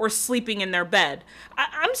Skittles or sleeping in their bed?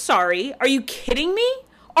 I'm sorry. Are you kidding me?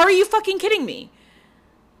 Are you fucking kidding me?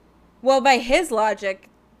 Well, by his logic,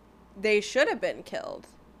 they should have been killed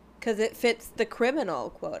because it fits the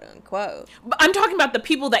criminal, quote unquote. But I'm talking about the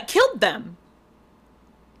people that killed them.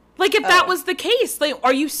 Like, if that was the case, like,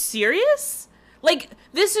 are you serious? Like,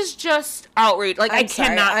 this is just outrage. Like, I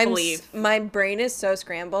cannot believe. My brain is so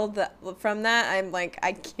scrambled from that. I'm like,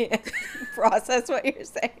 I can't process what you're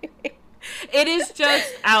saying. It is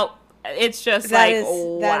just out. It's just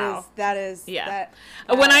wow. That is. Yeah.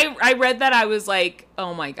 When I read that, I was like,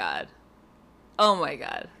 oh my God. Oh my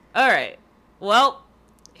God. All right. Well,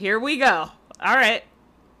 here we go. All right.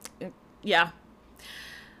 Yeah.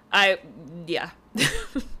 Yeah.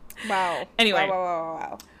 Wow. Anyway.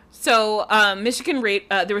 Wow. So,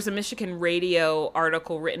 there was a Michigan radio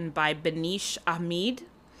article written by Banish Ahmed.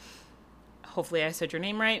 Hopefully I said your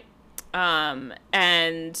name right.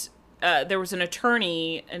 And there was an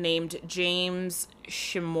attorney named James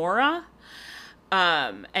Shimura.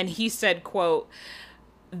 And he said, quote,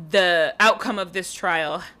 "The outcome of this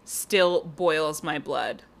trial still boils my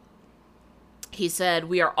blood." He said,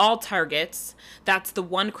 "We are all targets. That's the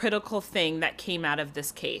one critical thing that came out of this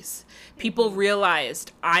case. People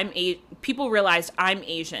realized I'm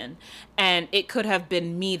Asian, and it could have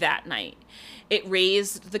been me that night. It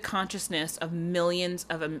raised the consciousness of millions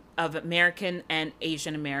of American and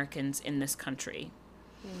Asian Americans in this country."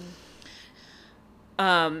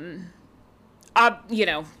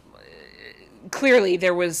 Clearly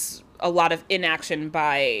there was a lot of inaction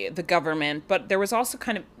by the government, but there was also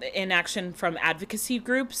kind of inaction from advocacy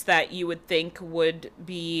groups that you would think would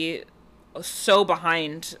be so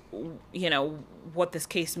behind, what this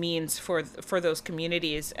case means for those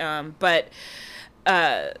communities. But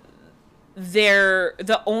they're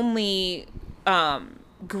the only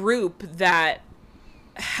group that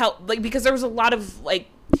helped, like, because there was a lot of like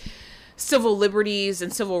civil liberties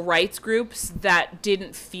and civil rights groups that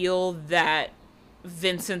didn't feel that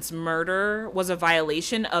Vincent's murder was a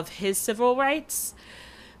violation of his civil rights.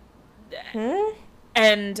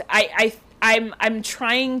 And I'm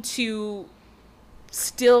trying to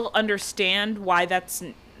still understand why that's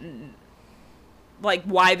like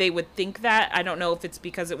why they would think that. I don't know if it's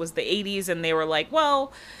because it was the 80s and they were like,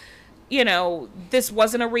 well, this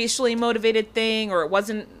wasn't a racially motivated thing, or it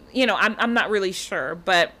wasn't, I'm not really sure,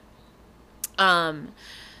 but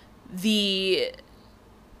the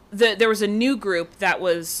there was a new group that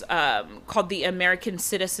was called the American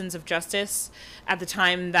Citizens of Justice. At the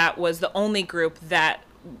time, that was the only group that,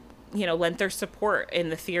 lent their support in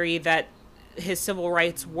the theory that his civil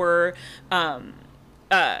rights were,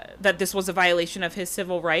 that this was a violation of his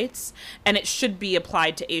civil rights, and it should be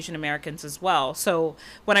applied to Asian Americans as well. So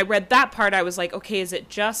when I read that part, I was like, okay, is it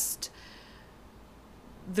just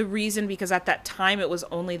the reason because at that time it was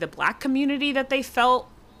only the Black community that they felt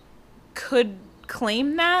could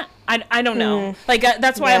claim that? I don't know. Like,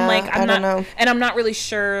 that's why I'm like, I'm not know. And I'm not really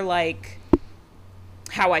sure, like,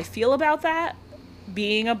 how I feel about that.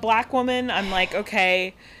 Being a Black woman, I'm like,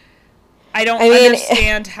 okay, I mean,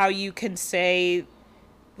 understand how you can say,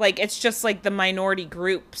 like, it's just like the minority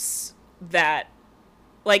groups that,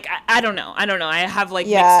 like, I don't know. I have, like,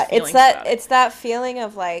 mixed feelings about it. It's that feeling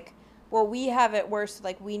of, like, well, we have it worse,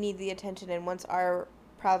 like, we need the attention, and once our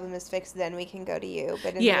problem is fixed, then we can go to you.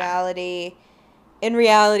 But in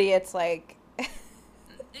reality, it's like,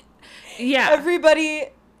 everybody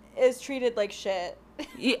is treated like shit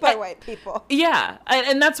by white people. Yeah,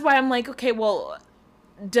 and that's why I'm like, okay, well,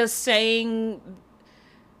 does saying,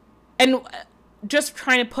 and just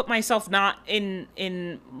trying to put myself not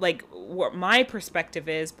in like what my perspective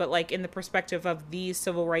is, but like in the perspective of these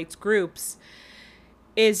civil rights groups,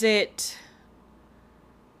 is it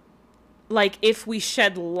like, if we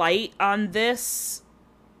shed light on this,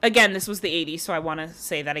 again, this was the 80s, so I want to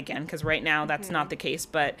say that again, because right now that's not the case,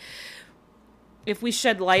 but if we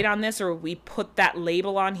shed light on this, or we put that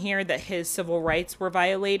label on here that his civil rights were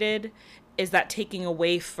violated, is that taking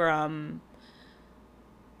away from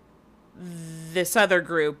this other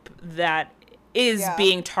group that is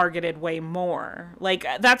being targeted way more? Like,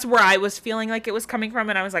 that's where I was feeling like it was coming from,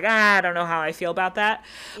 and I was like, I don't know how I feel about that.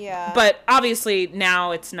 Yeah. But obviously now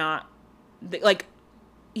it's not, like,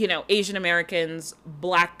 Asian Americans,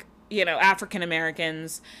 Black, African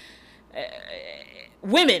Americans,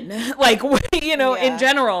 women, like, in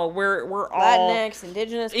general, we're all Latinx,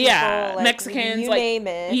 indigenous people, like, Mexicans, name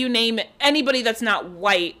it. You name it. Anybody that's not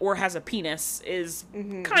white or has a penis is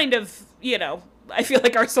kind of, I feel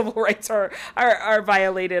like our civil rights are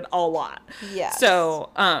violated a lot. Yeah. So,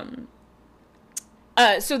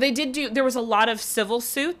 so they did there was a lot of civil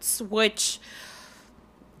suits, which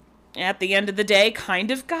at the end of the day kind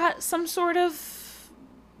of got some sort of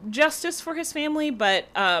justice for his family. But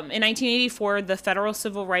in 1984, the federal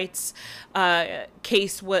civil rights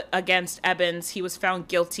case against Ebbins, he was found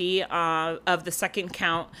guilty of the second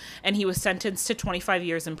count, and he was sentenced to 25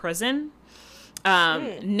 years in prison.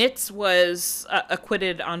 Nitz was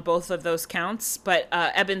acquitted on both of those counts, but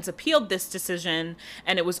Ebbins appealed this decision,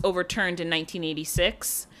 and it was overturned in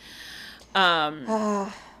 1986.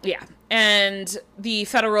 Yeah. And the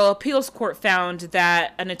federal appeals court found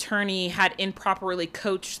that an attorney had improperly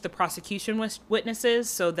coached the prosecution witnesses.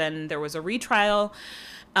 So then there was a retrial,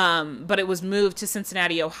 but it was moved to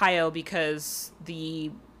Cincinnati, Ohio, because the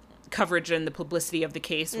coverage and the publicity of the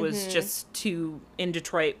case was just too, in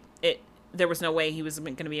Detroit, there was no way he was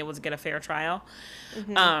going to be able to get a fair trial.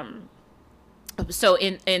 So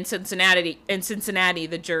in Cincinnati,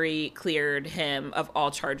 the jury cleared him of all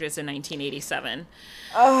charges in 1987.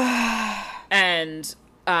 And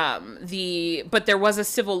but there was a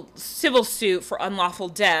civil suit for unlawful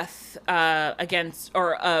death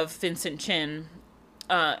of Vincent Chin,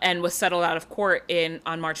 and was settled out of court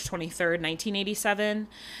on March 23rd, 1987.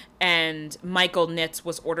 And Michael Nitz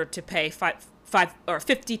was ordered to pay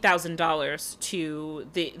 $50,000 to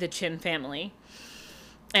the Chin family.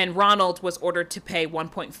 And Ronald was ordered to pay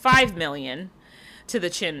 $1.5 million to the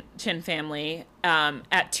Chin family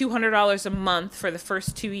at $200 a month for the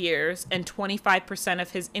first 2 years, and 25%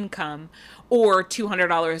 of his income, or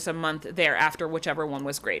 $200 a month thereafter, whichever one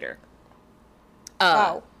was greater.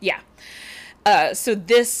 Wow. Yeah. So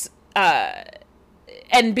this,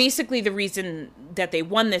 and basically the reason that they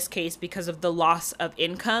won this case because of the loss of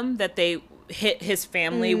income that his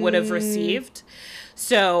family would have received.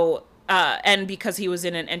 So, and because he was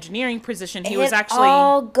in an engineering position, he was actually... It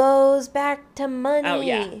all goes back to money. Oh,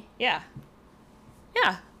 yeah.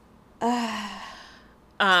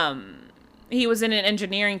 He was in an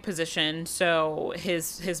engineering position, so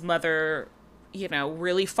his mother,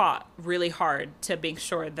 really fought really hard to make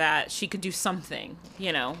sure that she could do something,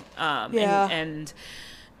 and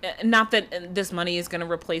not that this money is going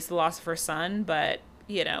to replace the loss of her son, but,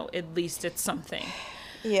 at least it's something.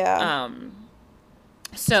 Yeah.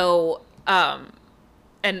 So, and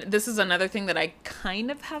this is another thing that I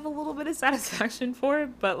kind of have a little bit of satisfaction for,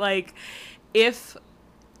 but, like, if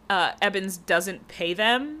Ebbins doesn't pay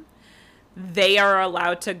them, they are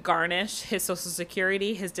allowed to garnish his Social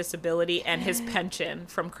Security, his disability, and his pension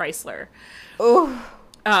from Chrysler. Oh.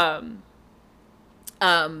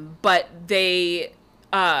 But they're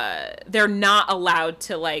not allowed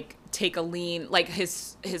to like take a lien, like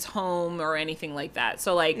his home or anything like that.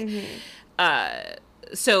 So like,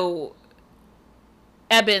 so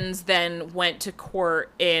Ebbins then went to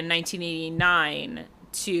court in 1989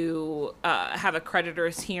 to have a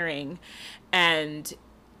creditor's hearing, and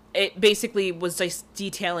it basically was just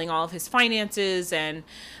detailing all of his finances, and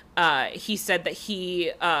he said that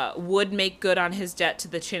he would make good on his debt to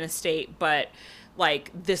the Chin estate, but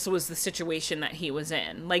like this was the situation that he was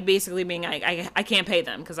in, like basically being like, I can't pay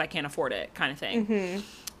them because I can't afford it, kind of thing.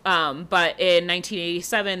 But in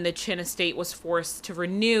 1987, the Chin estate was forced to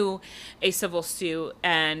renew a civil suit,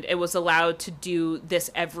 and it was allowed to do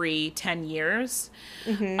this every 10 years.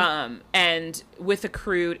 And with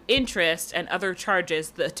accrued interest and other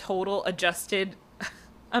charges, the total adjusted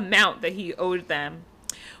amount that he owed them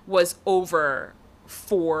was over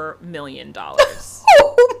 $4 million.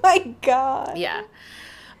 Oh my God. Yeah.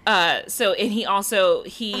 So, and he also,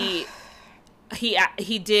 he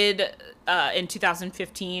did, in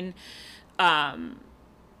 2015,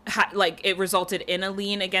 like it resulted in a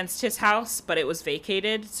lien against his house, but it was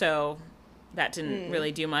vacated. So that didn't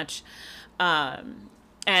really do much. And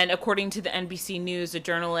according to the NBC News, a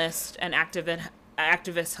journalist and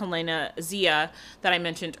activist Helena Zia that I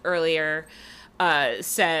mentioned earlier,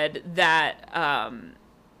 said that,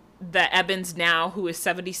 that Ebbins now, who is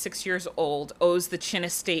 76 years old, owes the Chin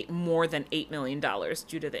estate more than $8 million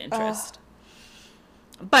due to the interest.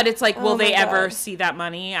 But it's like, will they ever see that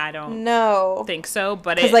money? I don't think so.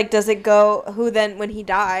 But because like, does it go? Who then? When he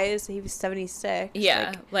dies, he was 76.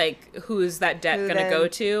 Yeah, like who is that debt gonna go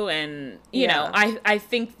to? And you know, I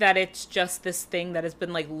think that it's just this thing that has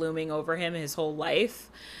been like looming over him his whole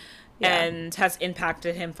life, and has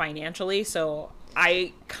impacted him financially. So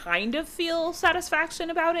I kind of feel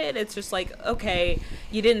satisfaction about it. It's just like, okay,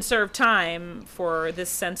 you didn't serve time for this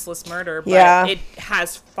senseless murder, but it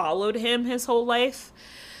has followed him his whole life.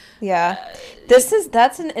 Yeah.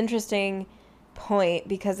 That's an interesting point,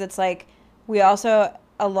 because it's like, we also,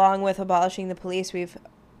 along with abolishing the police, we've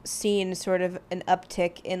seen sort of an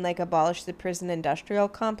uptick in like abolish the prison industrial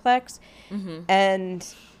complex. And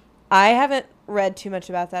I haven't read too much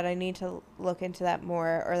about that. I need to look into that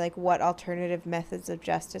more, or like what alternative methods of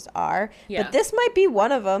justice are. But this might be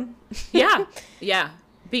one of them. Yeah.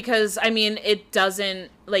 Because I mean, it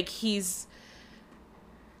doesn't, like, he's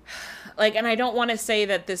like, and I don't want to say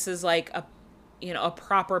that this is like a, you know, a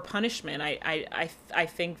proper punishment. I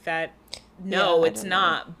think that no, it's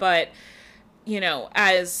not. But you know,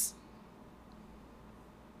 as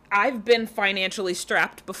I've been financially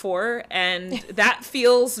strapped before, and that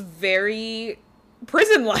feels very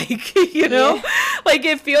prison-like, you know? Like,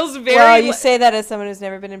 it feels very... Well, you say that as someone who's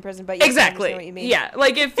never been in prison, but you understand what you mean. Yeah,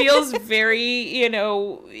 like, it feels very, you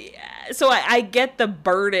know... So I get the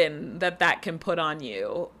burden that can put on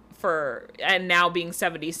you for... And now being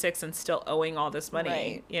 76 and still owing all this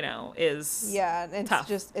money, you know, is it's tough.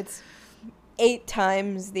 Just... It's 8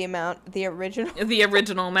 times the amount, the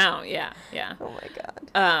original amount. Yeah. Oh my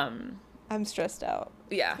God. I'm stressed out.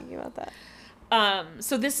 Yeah. Thinking about that.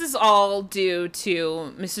 So this is all due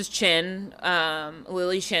to Mrs. Chin,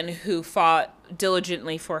 Lily Chin, who fought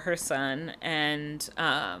diligently for her son. And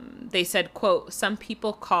they said, quote, "Some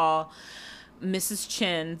people call Mrs.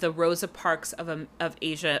 Chin the Rosa Parks of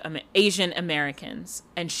Asian Americans,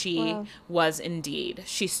 and she was indeed.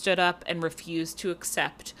 She stood up and refused to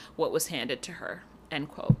accept what was handed to her," end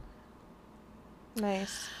quote.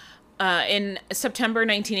 Nice. In September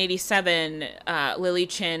 1987, Lily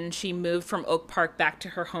Chin, she moved from Oak Park back to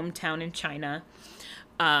her hometown in China.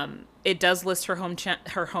 It does list her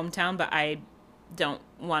hometown, but I don't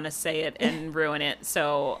want to say it and ruin it,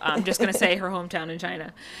 so I'm just going to say her hometown in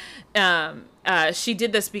China. She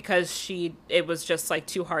did this because it was just like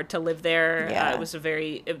too hard to live there. It was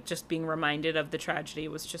just being reminded of the tragedy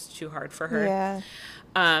was just too hard for her.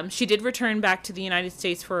 She did return back to the United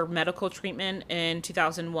States for medical treatment in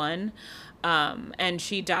 2001, and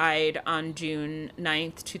she died on June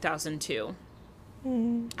 9th, 2002.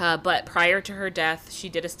 But prior to her death, she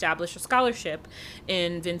did establish a scholarship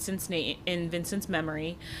in Vincent's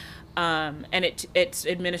memory, and it's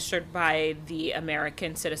administered by the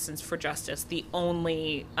American Citizens for Justice, the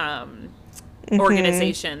only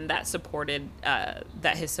organization that supported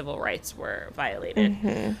that his civil rights were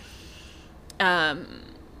violated.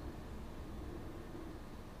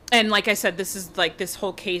 And like I said, this is like this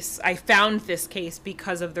whole case. I found this case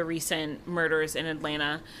because of the recent murders in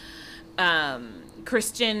Atlanta.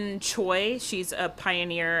 Christian Choi, she's a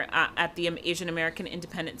pioneer at the Asian American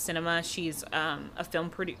Independent Cinema. She's a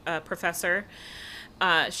film professor.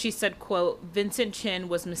 She said, quote, Vincent Chin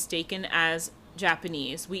was mistaken as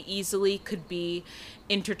Japanese. We easily could be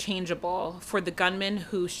interchangeable. For the gunman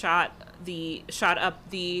who shot up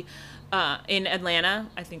the in Atlanta,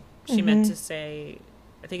 I think she meant to say,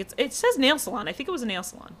 it says nail salon. I think it was a nail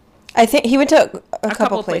salon. I think he went to a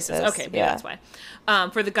couple places. Okay, maybe that's why.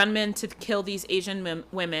 For the gunman to kill these Asian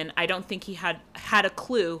women, I don't think he had a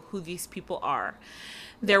clue who these people are.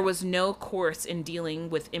 There was no course in dealing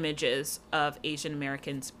with images of Asian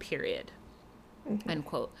Americans, period. End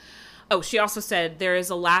quote. Oh, she also said there is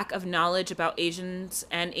a lack of knowledge about Asians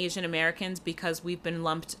and Asian Americans because we've been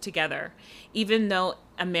lumped together. Even though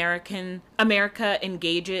America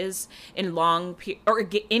engaged in long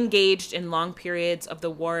periods of the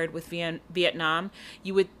war with Vietnam,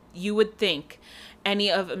 you would think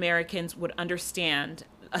any of Americans would understand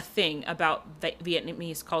a thing about the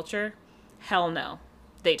Vietnamese culture. Hell no,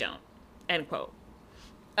 they don't. End quote.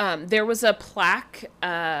 There was a plaque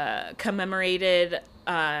commemorated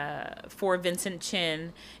for Vincent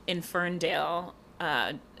Chin in Ferndale,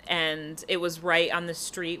 and it was right on the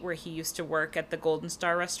street where he used to work at the Golden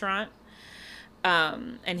Star restaurant.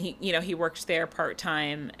 And he worked there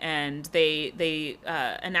part-time, and they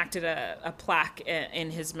enacted a plaque in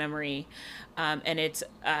his memory, and it's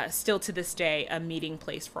still to this day a meeting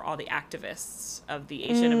place for all the activists of the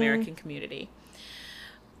Asian American community.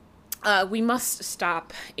 We must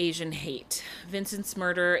stop Asian hate. Vincent's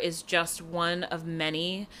murder is just one of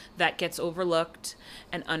many that gets overlooked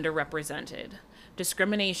and underrepresented.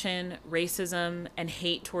 Discrimination, racism, and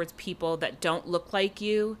hate towards people that don't look like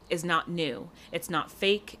you is not new. It's not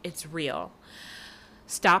fake, it's real.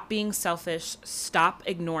 Stop being selfish. Stop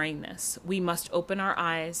ignoring this. We must open our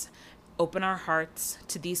eyes, open our hearts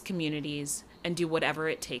to these communities, and do whatever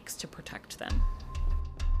it takes to protect them.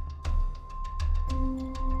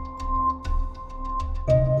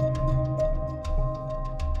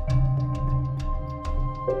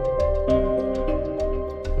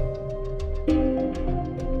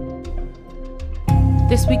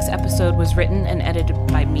 This week's episode was written and edited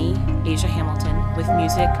by me, Asia Hamilton, with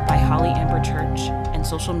music by Holly Amber Church and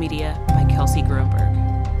social media by Kelsey Gruenberg.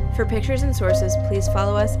 For pictures and sources, please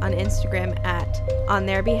follow us on Instagram at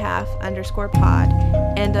ontheirbehalf_pod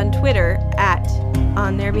and on Twitter at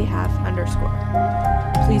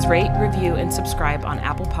ontheirbehalf_. Please rate, review, and subscribe on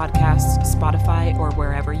Apple Podcasts, Spotify, or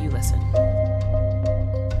wherever you listen.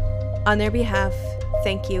 On Their Behalf,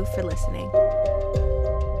 thank you for listening.